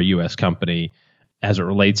for a U.S. company as it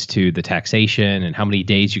relates to the taxation and how many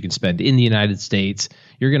days you can spend in the United States.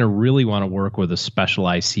 You're going to really want to work with a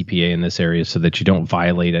specialized CPA in this area so that you don't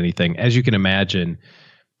violate anything. As you can imagine,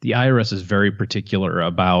 the IRS is very particular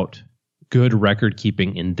about good record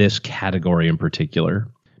keeping in this category in particular,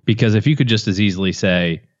 because if you could just as easily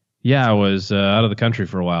say, Yeah, I was out of the country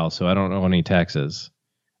for a while, so I don't know any taxes.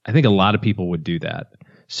 I think a lot of people would do that.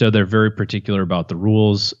 So they're very particular about the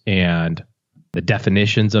rules and the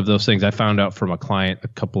definitions of those things. I found out from a client a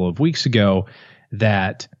couple of weeks ago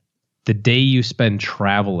that the day you spend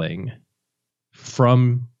traveling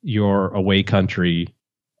from your away country,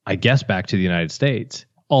 I guess back to the United States,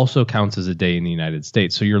 also counts as a day in the United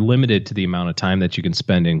States. So you're limited to the amount of time that you can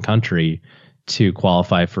spend in country to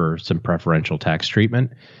qualify for some preferential tax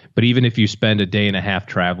treatment. But even if you spend a day and a half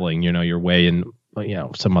traveling, you're way in,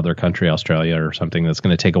 some other country, Australia or something, that's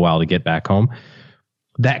going to take a while to get back home,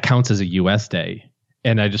 that counts as a U.S. day.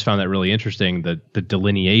 And I just found that really interesting, the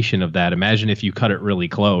delineation of that. Imagine if you cut it really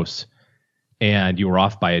close and you were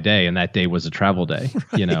off by a day and that day was a travel day,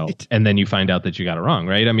 right. And then you find out that you got it wrong,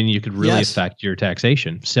 right? I mean, you could really affect your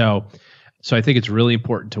taxation. So I think it's really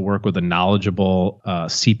important to work with a knowledgeable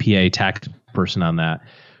CPA tax person on that.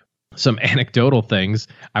 Some anecdotal things,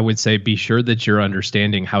 I would say be sure that you're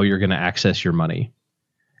understanding how you're going to access your money.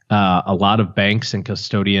 A lot of banks and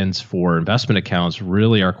custodians for investment accounts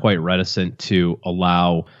really are quite reticent to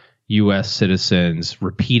allow U.S. citizens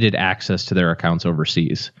repeated access to their accounts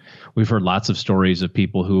overseas. We've heard lots of stories of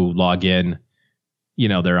people who log in,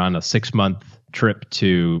 they're on a 6-month trip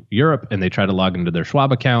to Europe and they try to log into their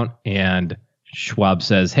Schwab account and Schwab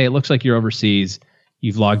says, hey, it looks like you're overseas.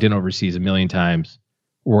 You've logged in overseas 1 million times.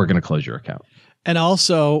 We're going to close your account. And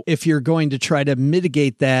also, if you're going to try to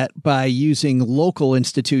mitigate that by using local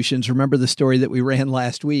institutions, remember the story that we ran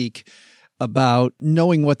last week about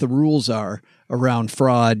knowing what the rules are around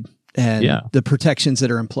fraud and the protections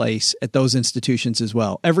that are in place at those institutions as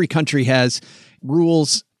well. Every country has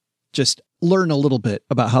rules. Just learn a little bit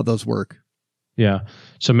about how those work. Yeah.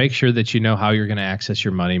 So make sure that you know how you're going to access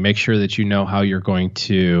your money. Make sure that you know how you're going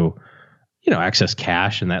to, access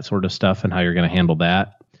cash and that sort of stuff and how you're going to handle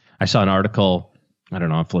that. I saw an article, I don't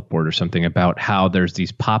know, on Flipboard or something about how there's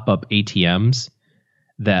these pop-up ATMs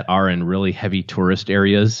that are in really heavy tourist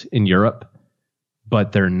areas in Europe,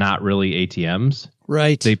 but they're not really ATMs.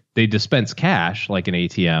 Right. They dispense cash like an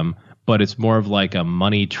ATM, but it's more of like a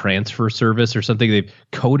money transfer service or something. They've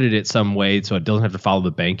coded it some way so it doesn't have to follow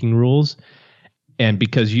the banking rules. And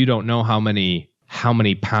because you don't know how many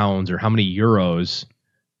pounds or how many euros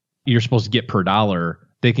you're supposed to get per dollar,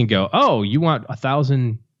 they can go, oh, you want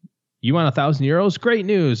 1,000 euros? Great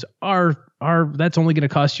news. Our that's only going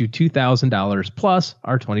to cost you $2,000 plus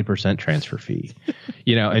our 20% transfer fee.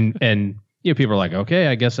 And people are like, okay,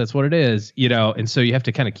 I guess that's what it is. And so you have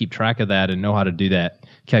to kind of keep track of that and know how to do that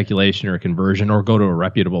calculation or conversion or go to a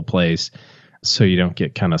reputable place so you don't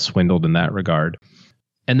get kind of swindled in that regard.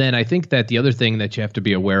 And then I think that the other thing that you have to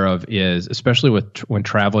be aware of is, especially when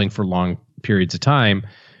traveling for long periods of time,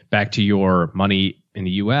 back to your money in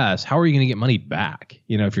the U.S., how are you going to get money back?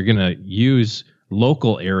 If you're going to use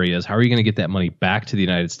local areas, how are you going to get that money back to the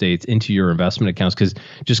United States into your investment accounts? Because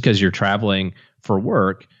just because you're traveling for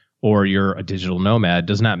work or you're a digital nomad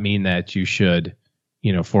does not mean that you should,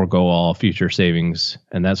 forego all future savings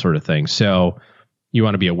and that sort of thing. So you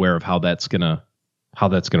want to be aware of how that's going to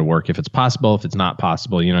work. If it's possible, if it's not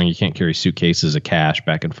possible, you can't carry suitcases of cash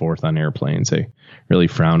back and forth on airplanes. They really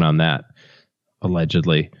frown on that,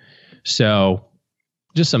 allegedly. So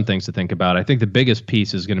just some things to think about. I think the biggest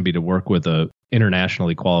piece is going to be to work with a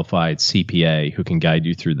internationally qualified CPA who can guide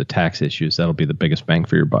you through the tax issues. That'll be the biggest bang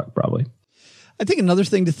for your buck, probably. I think another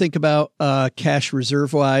thing to think about cash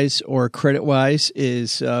reserve wise or credit wise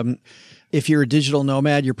is if you're a digital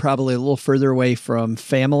nomad, you're probably a little further away from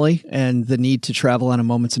family and the need to travel on a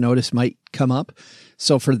moment's notice might come up.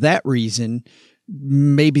 So for that reason,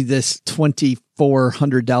 maybe this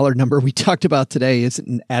 $2,400 number we talked about today isn't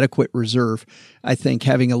an adequate reserve. I think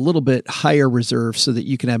having a little bit higher reserve so that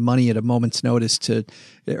you can have money at a moment's notice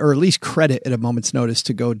or at least credit at a moment's notice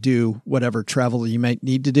to go do whatever travel you might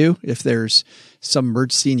need to do. If there's some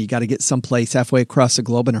emergency and you got to get someplace halfway across the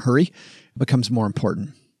globe in a hurry, becomes more important.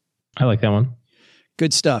 I like that one.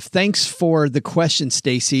 Good stuff. Thanks for the question,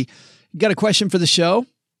 Stacy. You got a question for the show?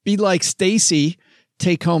 Be like Stacy.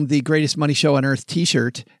 Take home the Greatest Money Show on Earth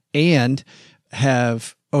t-shirt and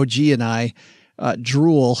have OG and I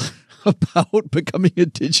drool about becoming a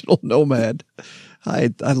digital nomad. I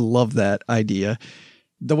love that idea.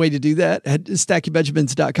 The way to do that, head to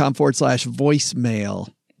stackingbenjamins.com/voicemail.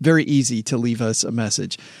 Very easy to leave us a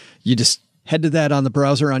message. You just head to that on the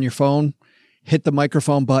browser on your phone, hit the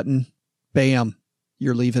microphone button, bam,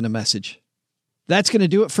 you're leaving a message. That's going to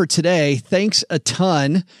do it for today. Thanks a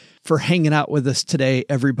ton for hanging out with us today,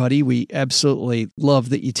 everybody. We absolutely love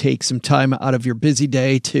that you take some time out of your busy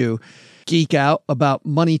day to geek out about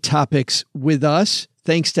money topics with us.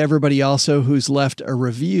 Thanks to everybody also who's left a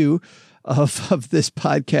review of this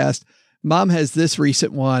podcast. Mom has this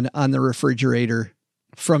recent one on the refrigerator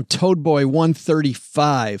from Toad Boy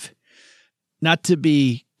 135, not to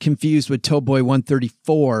be confused with Toad Boy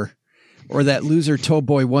 134 or that loser Toad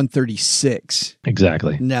Boy 136.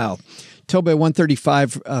 Exactly. No. Toad Boy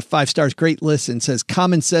 135, 5 stars, great listen, says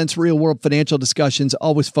common sense, real world financial discussions,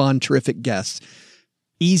 always fun, terrific guests.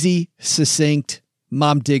 Easy, succinct.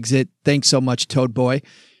 Mom digs it. Thanks so much, Toad Boy.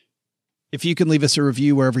 If you can leave us a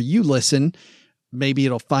review wherever you listen, maybe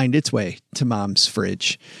it'll find its way to Mom's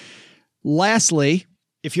fridge. Lastly,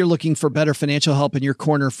 if you're looking for better financial help in your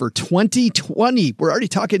corner for 2020, we're already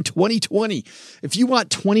talking 2020. If you want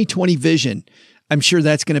 2020 vision, I'm sure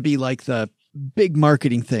that's going to be like the big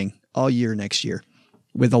marketing thing all year next year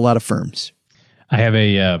with a lot of firms. I have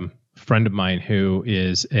a friend of mine who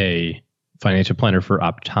is a financial planner for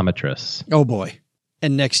optometrists. Oh boy.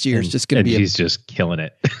 And next year is just going to be, he's just killing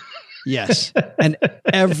it. Yes. And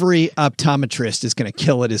every optometrist is going to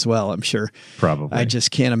kill it as well, I'm sure. Probably. I just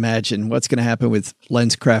can't imagine what's going to happen with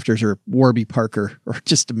Lens Crafters or Warby Parker, or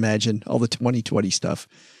just imagine all the 2020 stuff.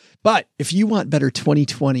 But if you want better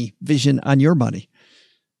 2020 vision on your money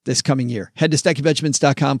this coming year, head to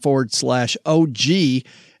stackingbenjamins.com/OG.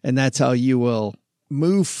 And that's how you will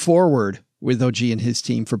move forward with OG and his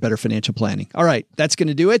team for better financial planning. All right. That's going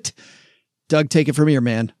to do it. Doug, take it from here,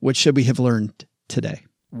 man. What should we have learned today?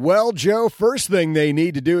 Well, Joe, first thing they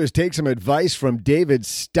need to do is take some advice from David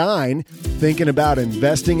Stein. Thinking about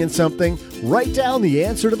investing in something? Write down the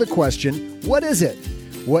answer to the question, what is it?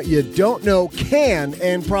 What you don't know can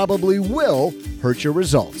and probably will hurt your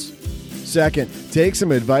results. Second, take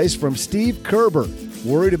some advice from Steve Kerber.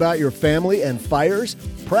 Worried about your family and fires?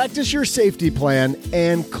 Practice your safety plan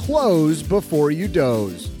and close before you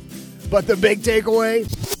doze. But the big takeaway?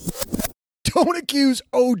 Don't accuse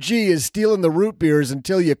OG of stealing the root beers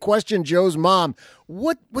until you question Joe's mom.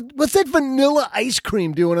 What's that vanilla ice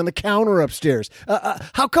cream doing on the counter upstairs?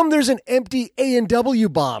 How come there's an empty A&W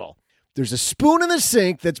bottle? There's a spoon in the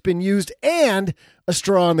sink that's been used and a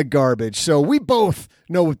straw in the garbage. So we both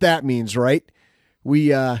know what that means, right? We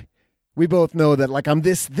both know that, like, I'm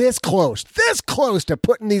this close to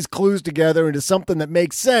putting these clues together into something that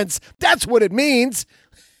makes sense. That's what it means.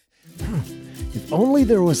 If only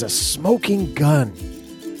there was a smoking gun.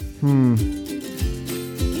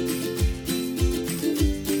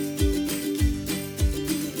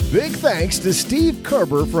 Big thanks to Steve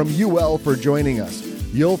Kerber from UL for joining us.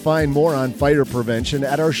 You'll find more on fire prevention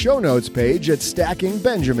at our show notes page at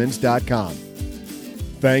stackingbenjamins.com.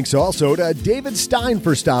 Thanks also to David Stein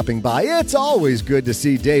for stopping by. It's always good to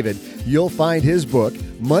see David. You'll find his book,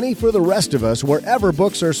 Money for the Rest of Us, wherever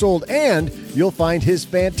books are sold, and you'll find his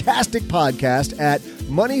fantastic podcast at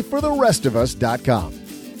moneyfortherestofus.com.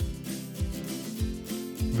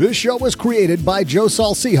 This show was created by Joe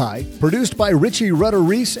Salsihai, produced by Richie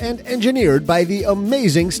Rutter-Reese, and engineered by the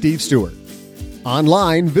amazing Steve Stewart.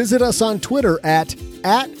 Online, visit us on Twitter at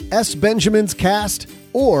 @SBenjaminsCast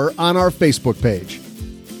or on our Facebook page.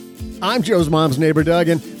 I'm Joe's mom's neighbor, Doug,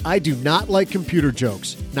 and I do not like computer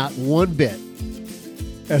jokes. Not one bit.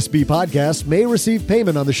 SB Podcasts may receive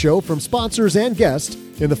payment on the show from sponsors and guests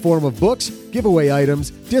in the form of books, giveaway items,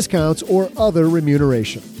 discounts, or other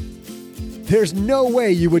remuneration. There's no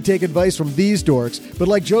way you would take advice from these dorks, but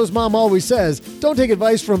like Joe's mom always says, don't take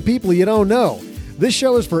advice from people you don't know. This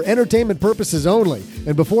show is for entertainment purposes only,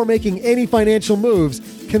 and before making any financial moves,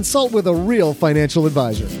 consult with a real financial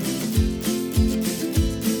advisor.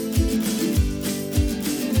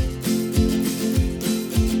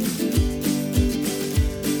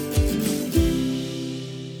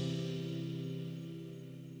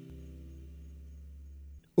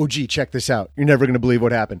 Oh, gee, check this out. You're never going to believe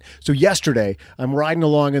what happened. So yesterday, I'm riding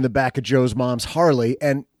along in the back of Joe's mom's Harley,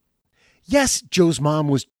 and yes, Joe's mom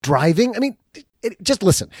was driving. I mean, just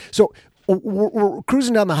listen. So we're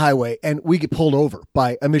cruising down the highway, and we get pulled over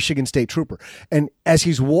by a Michigan State trooper. And as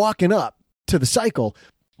he's walking up to the cycle,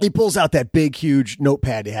 he pulls out that big, huge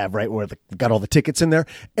notepad you have, right, where got all the tickets in there.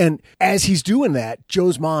 And as he's doing that,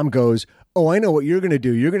 Joe's mom goes, "Oh, I know what you're going to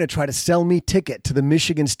do. You're going to try to sell me ticket to the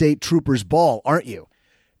Michigan State Troopers ball, aren't you?"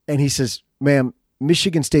 And he says, "Ma'am,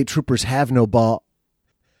 Michigan State Troopers have no ball."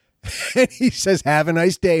 And he says, "Have a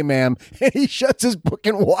nice day, ma'am." And he shuts his book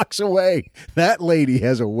and walks away. That lady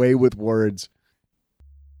has a way with words.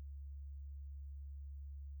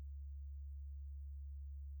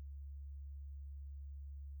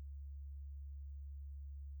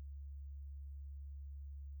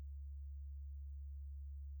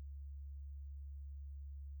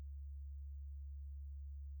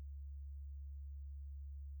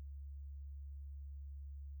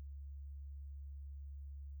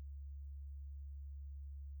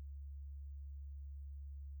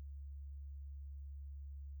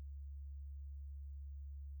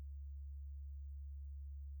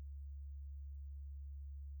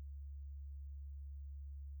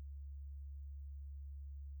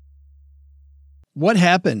 What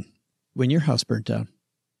happened when your house burnt down?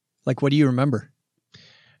 Like, what do you remember?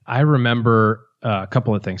 I remember a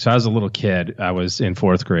couple of things. So I was a little kid. I was in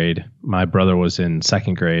 4th grade. My brother was in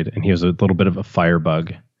 2nd grade, and he was a little bit of a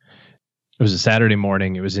firebug. It was a Saturday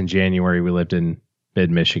morning. It was in January. We lived in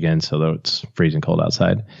mid-Michigan, so though it's freezing cold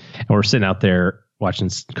outside. And we're sitting out there watching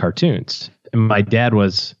cartoons. And my dad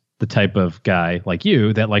was the type of guy like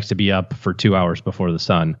you that likes to be up for 2 hours before the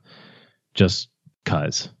sun, just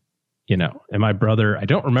 'cause, you know. And my brother, I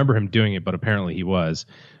don't remember him doing it, but apparently he was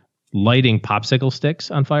lighting popsicle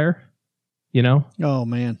sticks on fire, you know? Oh,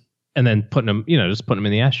 man. And then putting them, you know, just putting them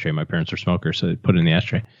in the ashtray. My parents are smokers, so they put it in the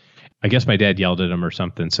ashtray. I guess my dad yelled at him or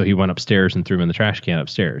something, so he went upstairs and threw him in the trash can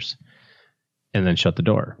upstairs and then shut the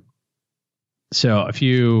door. So a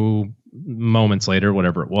few moments later,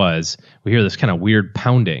 whatever it was, we hear this kind of weird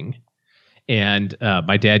pounding. And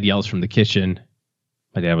my dad yells from the kitchen.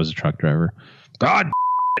 My dad was a truck driver. God,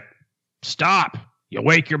 stop. You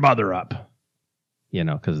wake your mother up. You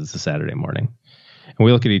know, because it's a Saturday morning. And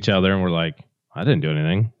we look at each other and we're like, I didn't do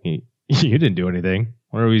anything. You didn't do anything.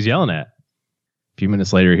 What are we yelling at? A few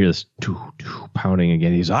minutes later, we hear this pounding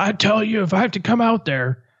again. He's, I tell you, if I have to come out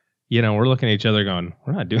there. You know, we're looking at each other going,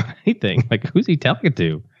 we're not doing anything. Like, who's he telling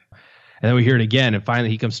to? And then we hear it again. And finally,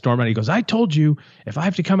 he comes storming out. He goes, I told you, if I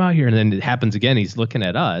have to come out here. And then it happens again. He's looking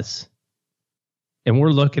at us. And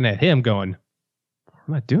we're looking at him going,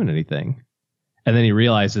 we're not doing anything. And then he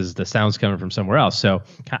realizes the sound's coming from somewhere else. So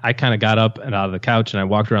I kind of got up and out of the couch and I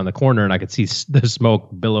walked around the corner and I could see the smoke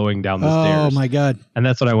billowing down the stairs. Oh, my God. And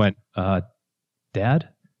that's when I went, Dad?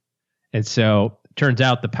 And so turns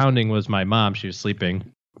out the pounding was my mom. She was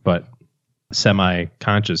sleeping, but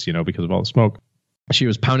semi-conscious, you know, because of all the smoke. She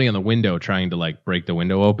was pounding on the window trying to like break the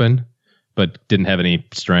window open, but didn't have any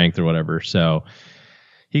strength or whatever. So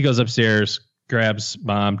he goes upstairs, grabs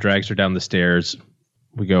mom, drags her down the stairs.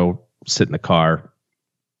 We go sit in the car,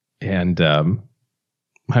 and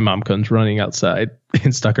my mom comes running outside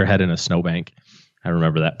and stuck her head in a snowbank. I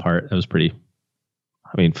remember that part. It was pretty,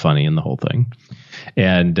 funny in the whole thing.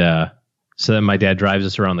 And so then my dad drives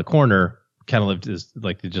us around the corner. Kind of lived as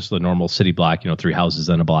like just the normal city block, 3 houses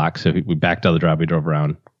in a block. So we backed out of the drive, we drove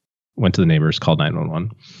around, went to the neighbors, called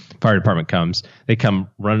 911. Fire department comes. They come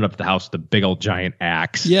running up to the house with a big old giant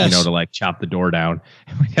axe, yes, to like chop the door down.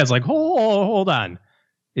 And my dad's like, hold on.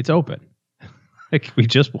 It's open. Like, we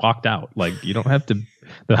just walked out. Like, you don't have to.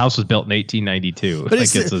 The house was built in 1892. But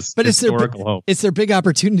it's a historical home. It's their big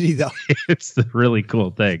opportunity, though. It's the really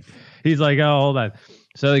cool thing. He's like, oh, hold on.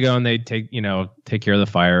 So they go and they take care of the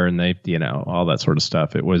fire and they, all that sort of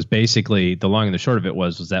stuff. It was basically, the long and the short of it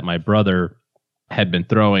was that my brother had been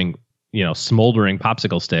throwing, smoldering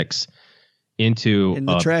popsicle sticks into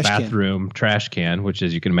a bathroom trash can, which,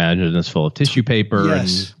 as you can imagine, is full of tissue paper,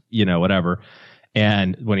 yes, and, whatever.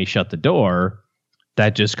 And when he shut the door,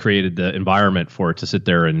 that just created the environment for it to sit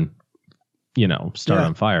there and, start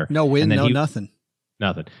on fire. No wind, nothing.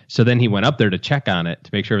 Nothing. So then he went up there to check on it to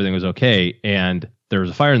make sure everything was okay. And there was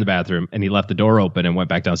a fire in the bathroom and he left the door open and went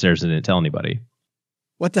back downstairs and didn't tell anybody.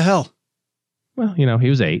 What the hell? Well, he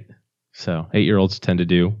was 8. So 8-year-olds tend to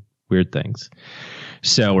do weird things.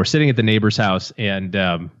 So we're sitting at the neighbor's house and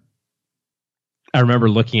I remember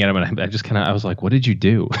looking at him and I was like, what did you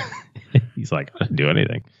do? He's like, I didn't do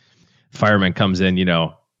anything. Fireman comes in,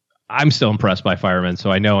 I'm still impressed by firemen.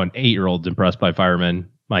 So I know an 8-year-old's impressed by firemen.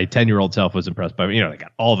 My 10-year-old self was impressed by, they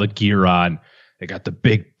got all the gear on. They got the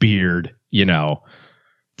big beard,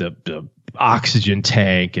 the oxygen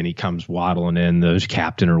tank, and he comes waddling in, the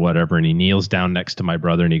captain or whatever, and he kneels down next to my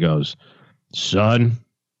brother and he goes, son,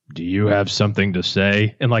 do you have something to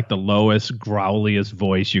say? In like the lowest, growliest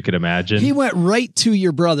voice you could imagine. He went right to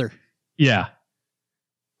your brother. Yeah.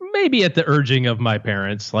 Maybe at the urging of my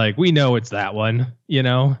parents. Like, we know it's that one,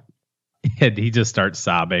 And he just starts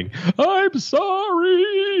sobbing. I'm sorry.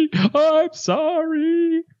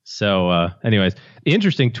 So anyways, the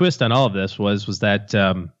interesting twist on all of this was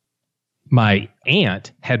that my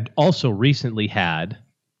aunt had also recently had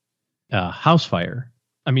a house fire.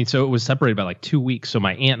 So it was separated by like 2 weeks. So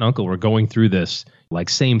my aunt and uncle were going through this like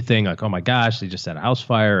same thing. Like, oh my gosh, they just had a house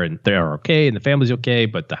fire and they're okay and the family's okay,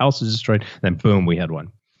 but the house is destroyed. And then boom, we had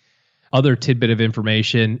one. Other tidbit of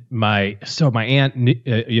information. My aunt,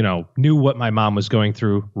 knew what my mom was going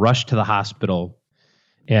through, rushed to the hospital,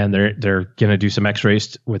 and they're going to do some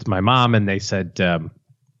x-rays with my mom. And they said,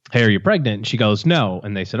 hey, are you pregnant? And she goes, no.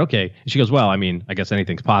 And they said, okay. And she goes, well, I guess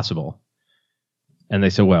anything's possible. And they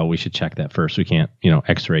said, well, we should check that first. We can't,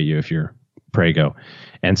 x-ray you if you're prego.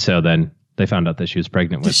 And so then they found out that she was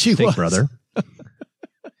pregnant with a big brother.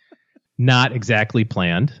 Not exactly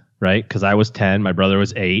planned, right? Because I was 10, my brother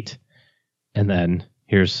was 8. And then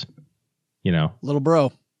here's Little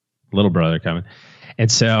brother coming.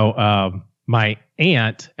 And so my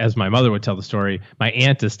aunt, as my mother would tell the story, my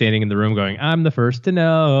aunt is standing in the room going, I'm the first to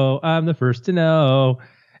know. I'm the first to know.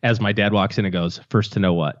 As my dad walks in and goes, first to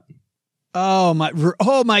know what? Oh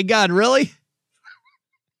my God, really?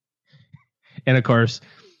 And of course,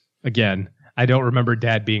 again, I don't remember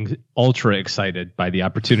Dad being ultra excited by the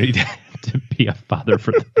opportunity to be a father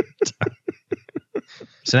for the first time.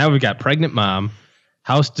 So now we've got pregnant mom,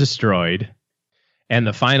 house destroyed. And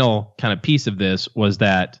the final kind of piece of this was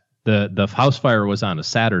that the house fire was on a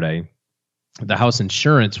Saturday. The house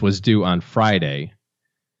insurance was due on Friday.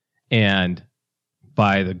 And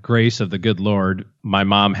by the grace of the good Lord, my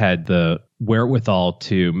mom had the wherewithal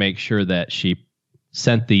to make sure that she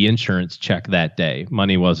sent the insurance check that day.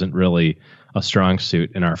 Money wasn't really a strong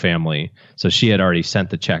suit in our family. So she had already sent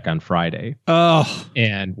the check on Friday. Oh.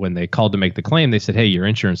 And when they called to make the claim, they said, hey, your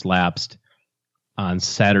insurance lapsed on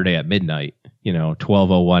Saturday at midnight,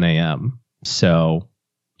 12:01 a.m. So,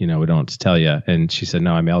 we don't have to tell you. And she said,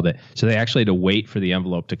 no, I mailed it. So they actually had to wait for the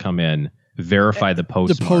envelope to come in, verify the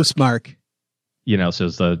postmark. The postmark. So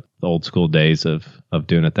it's the old school days of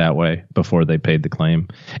doing it that way before they paid the claim.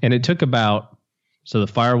 And it took so the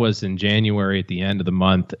fire was in January at the end of the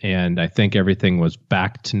month, and I think everything was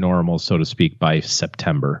back to normal, so to speak, by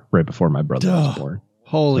September, right before my brother was born.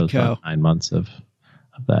 Holy cow. 9 months of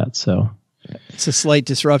that. So it's a slight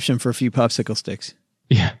disruption for a few popsicle sticks.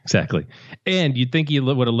 Yeah, exactly. And you'd think he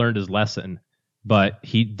would have learned his lesson, but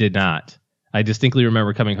he did not. I distinctly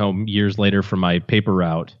remember coming home years later from my paper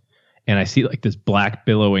route, and I see like this black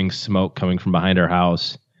billowing smoke coming from behind our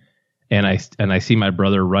house. And I see my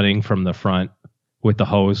brother running from the front with the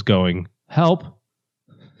hose going, help.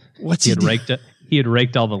 What's he had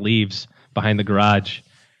raked all the leaves behind the garage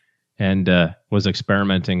and was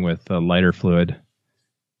experimenting with lighter fluid.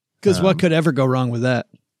 Because what could ever go wrong with that?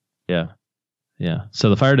 Yeah. Yeah. So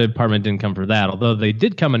the fire department didn't come for that, although they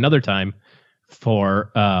did come another time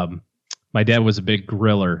for my dad was a big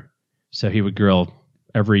griller. So he would grill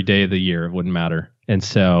every day of the year. It wouldn't matter. And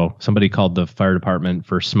so somebody called the fire department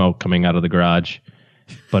for smoke coming out of the garage,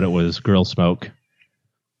 but it was grill smoke.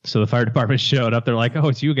 So the fire department showed up. They're like, oh,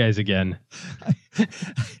 it's you guys again.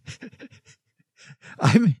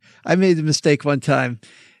 I made the mistake one time.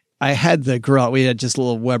 I had the grill. We had just a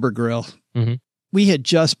little Weber grill. Mm-hmm. We had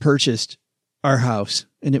just purchased our house,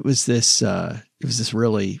 and it was this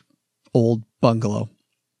really old bungalow.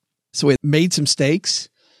 So we made some steaks,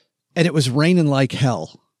 and it was raining like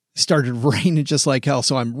hell. It started raining just like hell.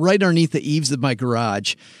 So I'm right underneath the eaves of my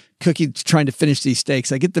garage, trying to finish these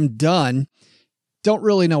steaks. I get them done. Don't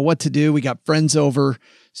really know what to do. We got friends over.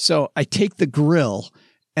 So I take the grill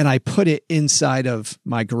and I put it inside of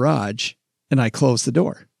my garage and I close the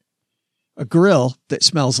door. A grill that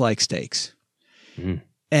smells like steaks. Mm-hmm.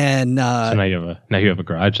 And so now you have a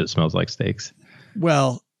garage that smells like steaks.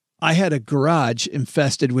 Well, I had a garage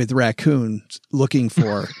infested with raccoons looking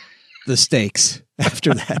for the steaks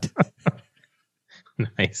after that.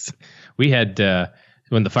 Nice. We had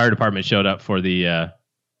when the fire department showed up for the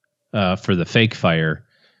fake fire,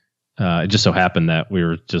 it just so happened that we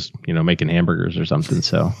were just, making hamburgers or something.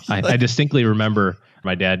 So I distinctly remember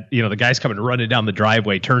my dad, the guy's coming running down the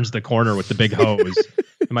driveway, turns the corner with the big hose.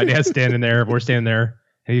 And my dad's standing there. We're standing there.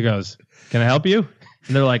 And he goes, can I help you?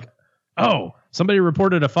 And they're like, oh, somebody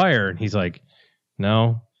reported a fire. And he's like,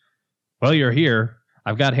 no. Well, you're here.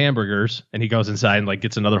 I've got hamburgers. And he goes inside and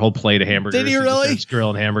gets another whole plate of hamburgers. Did he really? He's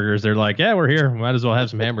grilling hamburgers. They're like, yeah, we're here. Might as well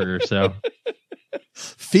have some hamburgers. So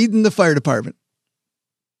feeding the fire department.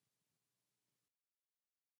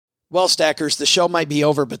 Well, Stackers, the show might be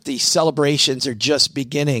over, but the celebrations are just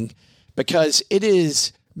beginning because it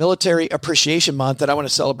is Military Appreciation Month, and I want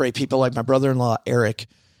to celebrate people like my brother-in-law, Eric,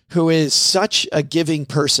 who is such a giving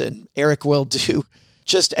person. Eric will do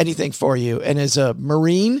just anything for you. And as a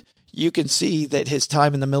Marine, you can see that his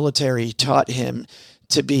time in the military taught him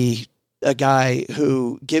to be a guy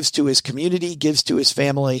who gives to his community, gives to his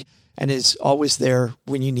family, and is always there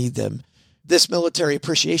when you need them. This Military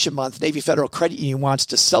Appreciation Month, Navy Federal Credit Union wants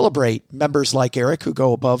to celebrate members like Eric who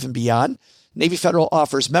go above and beyond. Navy Federal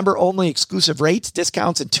offers member-only exclusive rates,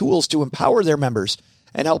 discounts, and tools to empower their members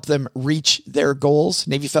and help them reach their goals.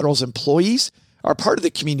 Navy Federal's employees are part of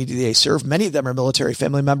the community they serve. Many of them are military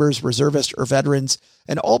family members, reservists, or veterans,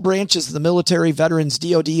 and all branches of the military, veterans,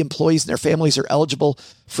 DOD employees, and their families are eligible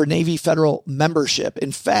for Navy Federal membership.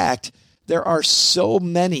 In fact, there are so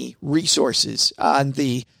many resources on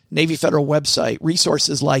the Navy Federal website,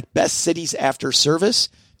 resources like Best Cities After Service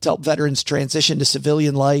to help veterans transition to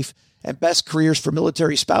civilian life, and Best Careers for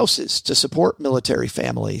Military Spouses to support military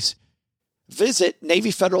families. Visit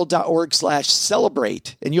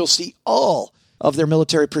NavyFederal.org/celebrate, and you'll see all of their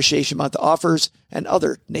Military Appreciation Month offers and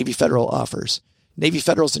other Navy Federal offers. Navy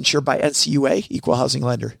Federal is insured by NCUA, Equal Housing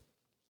Lender.